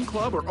 14th in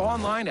club or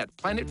online at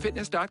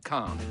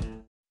planetfitness.com.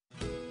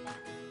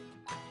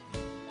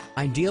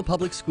 Idea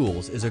Public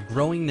Schools is a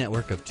growing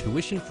network of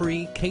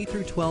tuition-free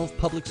K-12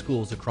 public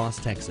schools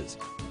across Texas.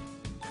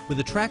 With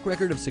a track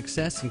record of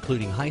success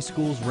including high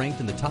schools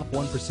ranked in the top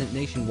 1%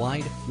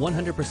 nationwide,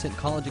 100%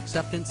 college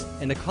acceptance,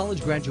 and a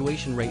college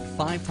graduation rate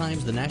 5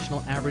 times the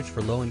national average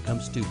for low-income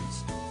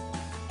students.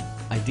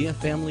 Idea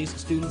families,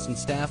 students, and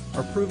staff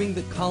are proving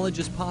that college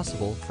is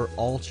possible for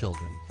all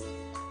children.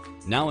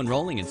 Now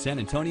enrolling in San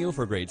Antonio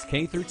for grades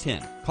K through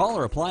 10. Call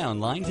or apply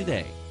online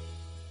today.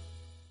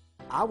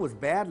 I was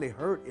badly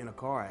hurt in a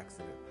car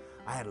accident.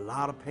 I had a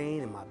lot of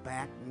pain in my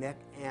back, neck,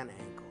 and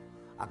ankle.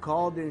 I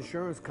called the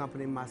insurance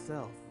company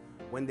myself.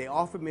 When they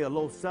offered me a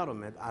low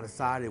settlement, I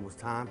decided it was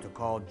time to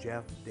call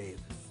Jeff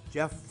Davis.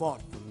 Jeff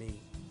fought for me.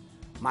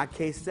 My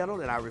case settled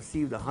and I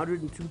received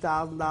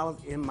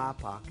 $102,000 in my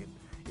pocket.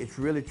 It's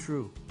really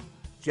true.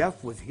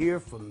 Jeff was here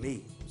for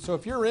me. So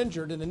if you're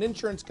injured and an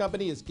insurance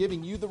company is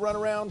giving you the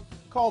runaround,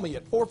 call me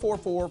at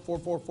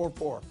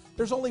 444-4444.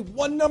 There's only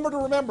one number to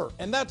remember,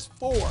 and that's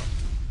 4.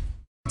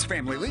 It's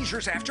Family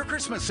Leisure's After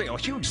Christmas Sale.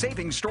 Huge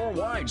savings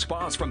store-wide.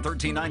 Spas from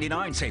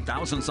 $13.99. Save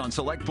thousands on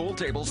select pool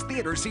tables.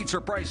 Theater seats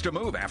are priced to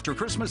move. After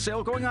Christmas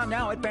Sale going on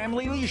now at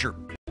Family Leisure.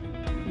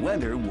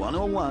 Weather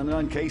 101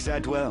 on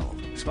KSAT 12.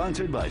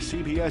 Sponsored by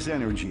CPS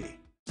Energy.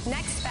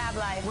 Next Fab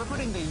Life. We're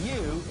putting the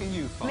you in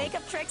youthful.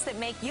 Makeup tricks that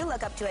make you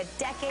look up to a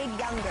decade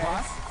younger.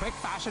 Plus, quick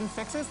fashion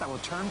fixes that will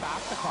turn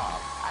back the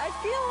clock. I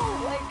feel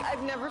like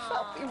I've never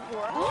felt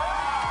before.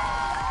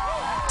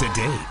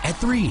 Today at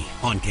 3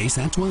 on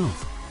KSAT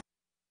 12.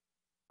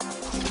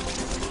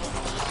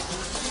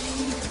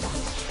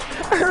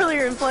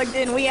 Earlier in Plugged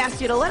In, we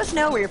asked you to let us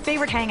know where your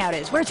favorite hangout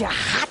is. Where's your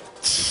hot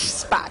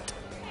spot?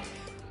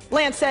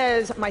 Lance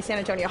says, my San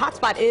Antonio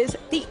hotspot is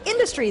the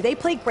Industry. They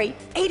play great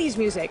 80s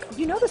music.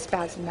 You know the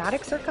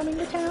Spasmatics are coming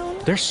to town?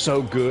 They're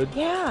so good.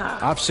 Yeah.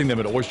 I've seen them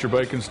at Oyster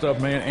Bake and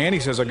stuff, man. Annie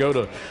says I go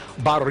to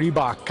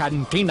Bariba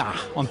Cantina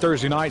on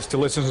Thursday nights to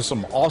listen to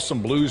some awesome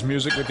blues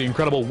music with the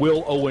incredible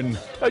Will Owen.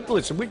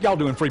 Listen, y'all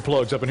doing free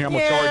plugs up in here. I'm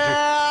going to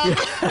charge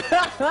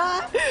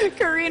you.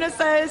 Karina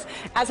says,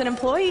 as an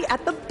employee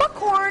at the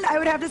Buckhorn, I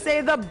would have to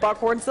say the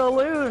Buckhorn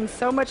Saloon.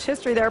 So much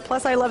history there.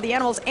 Plus, I love the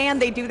animals,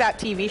 and they do that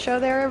TV show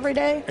there every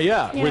day.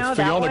 Yeah, You with know,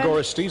 Fiona that one.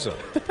 Gorostiza.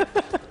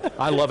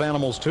 I love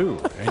animals too,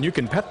 and you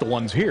can pet the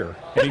ones here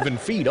and even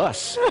feed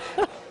us.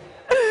 All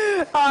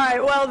right.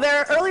 Well,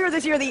 earlier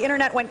this year, the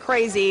internet went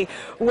crazy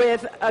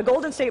with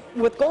Golden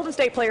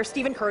State player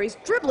Stephen Curry's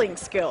dribbling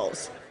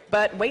skills.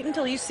 But wait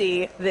until you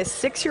see this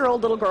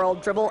 6-year-old little girl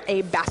dribble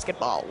a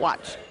basketball.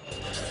 Watch.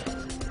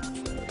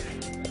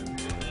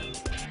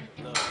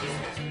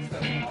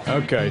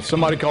 Okay,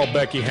 somebody call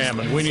Becky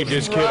Hammond. We need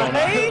this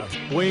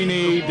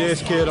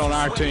kid on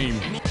our team.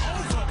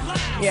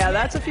 Yeah,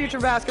 that's a future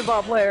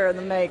basketball player in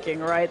the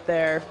making right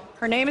there.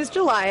 Her name is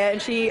Jelaya,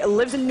 and she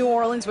lives in New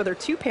Orleans with her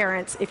 2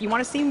 parents. If you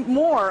want to see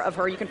more of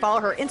her, you can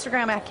follow her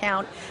Instagram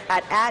account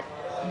at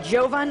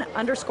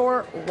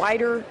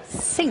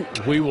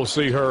Jovan_Ryder_Sink. We will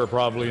see her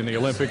probably in the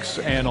Olympics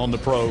and on the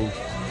pro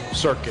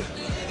circuit.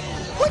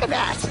 Look at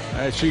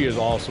that. She is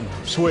awesome.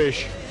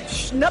 Swish.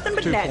 Nothing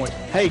but 2 net. points.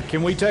 Hey,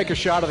 can we take a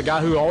shot of the guy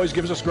who always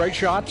gives us great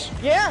shots?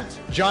 Yeah.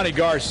 Johnny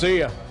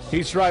Garcia.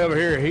 He's right over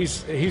here.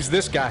 He's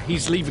this guy.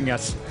 He's leaving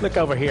us. Look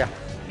over here.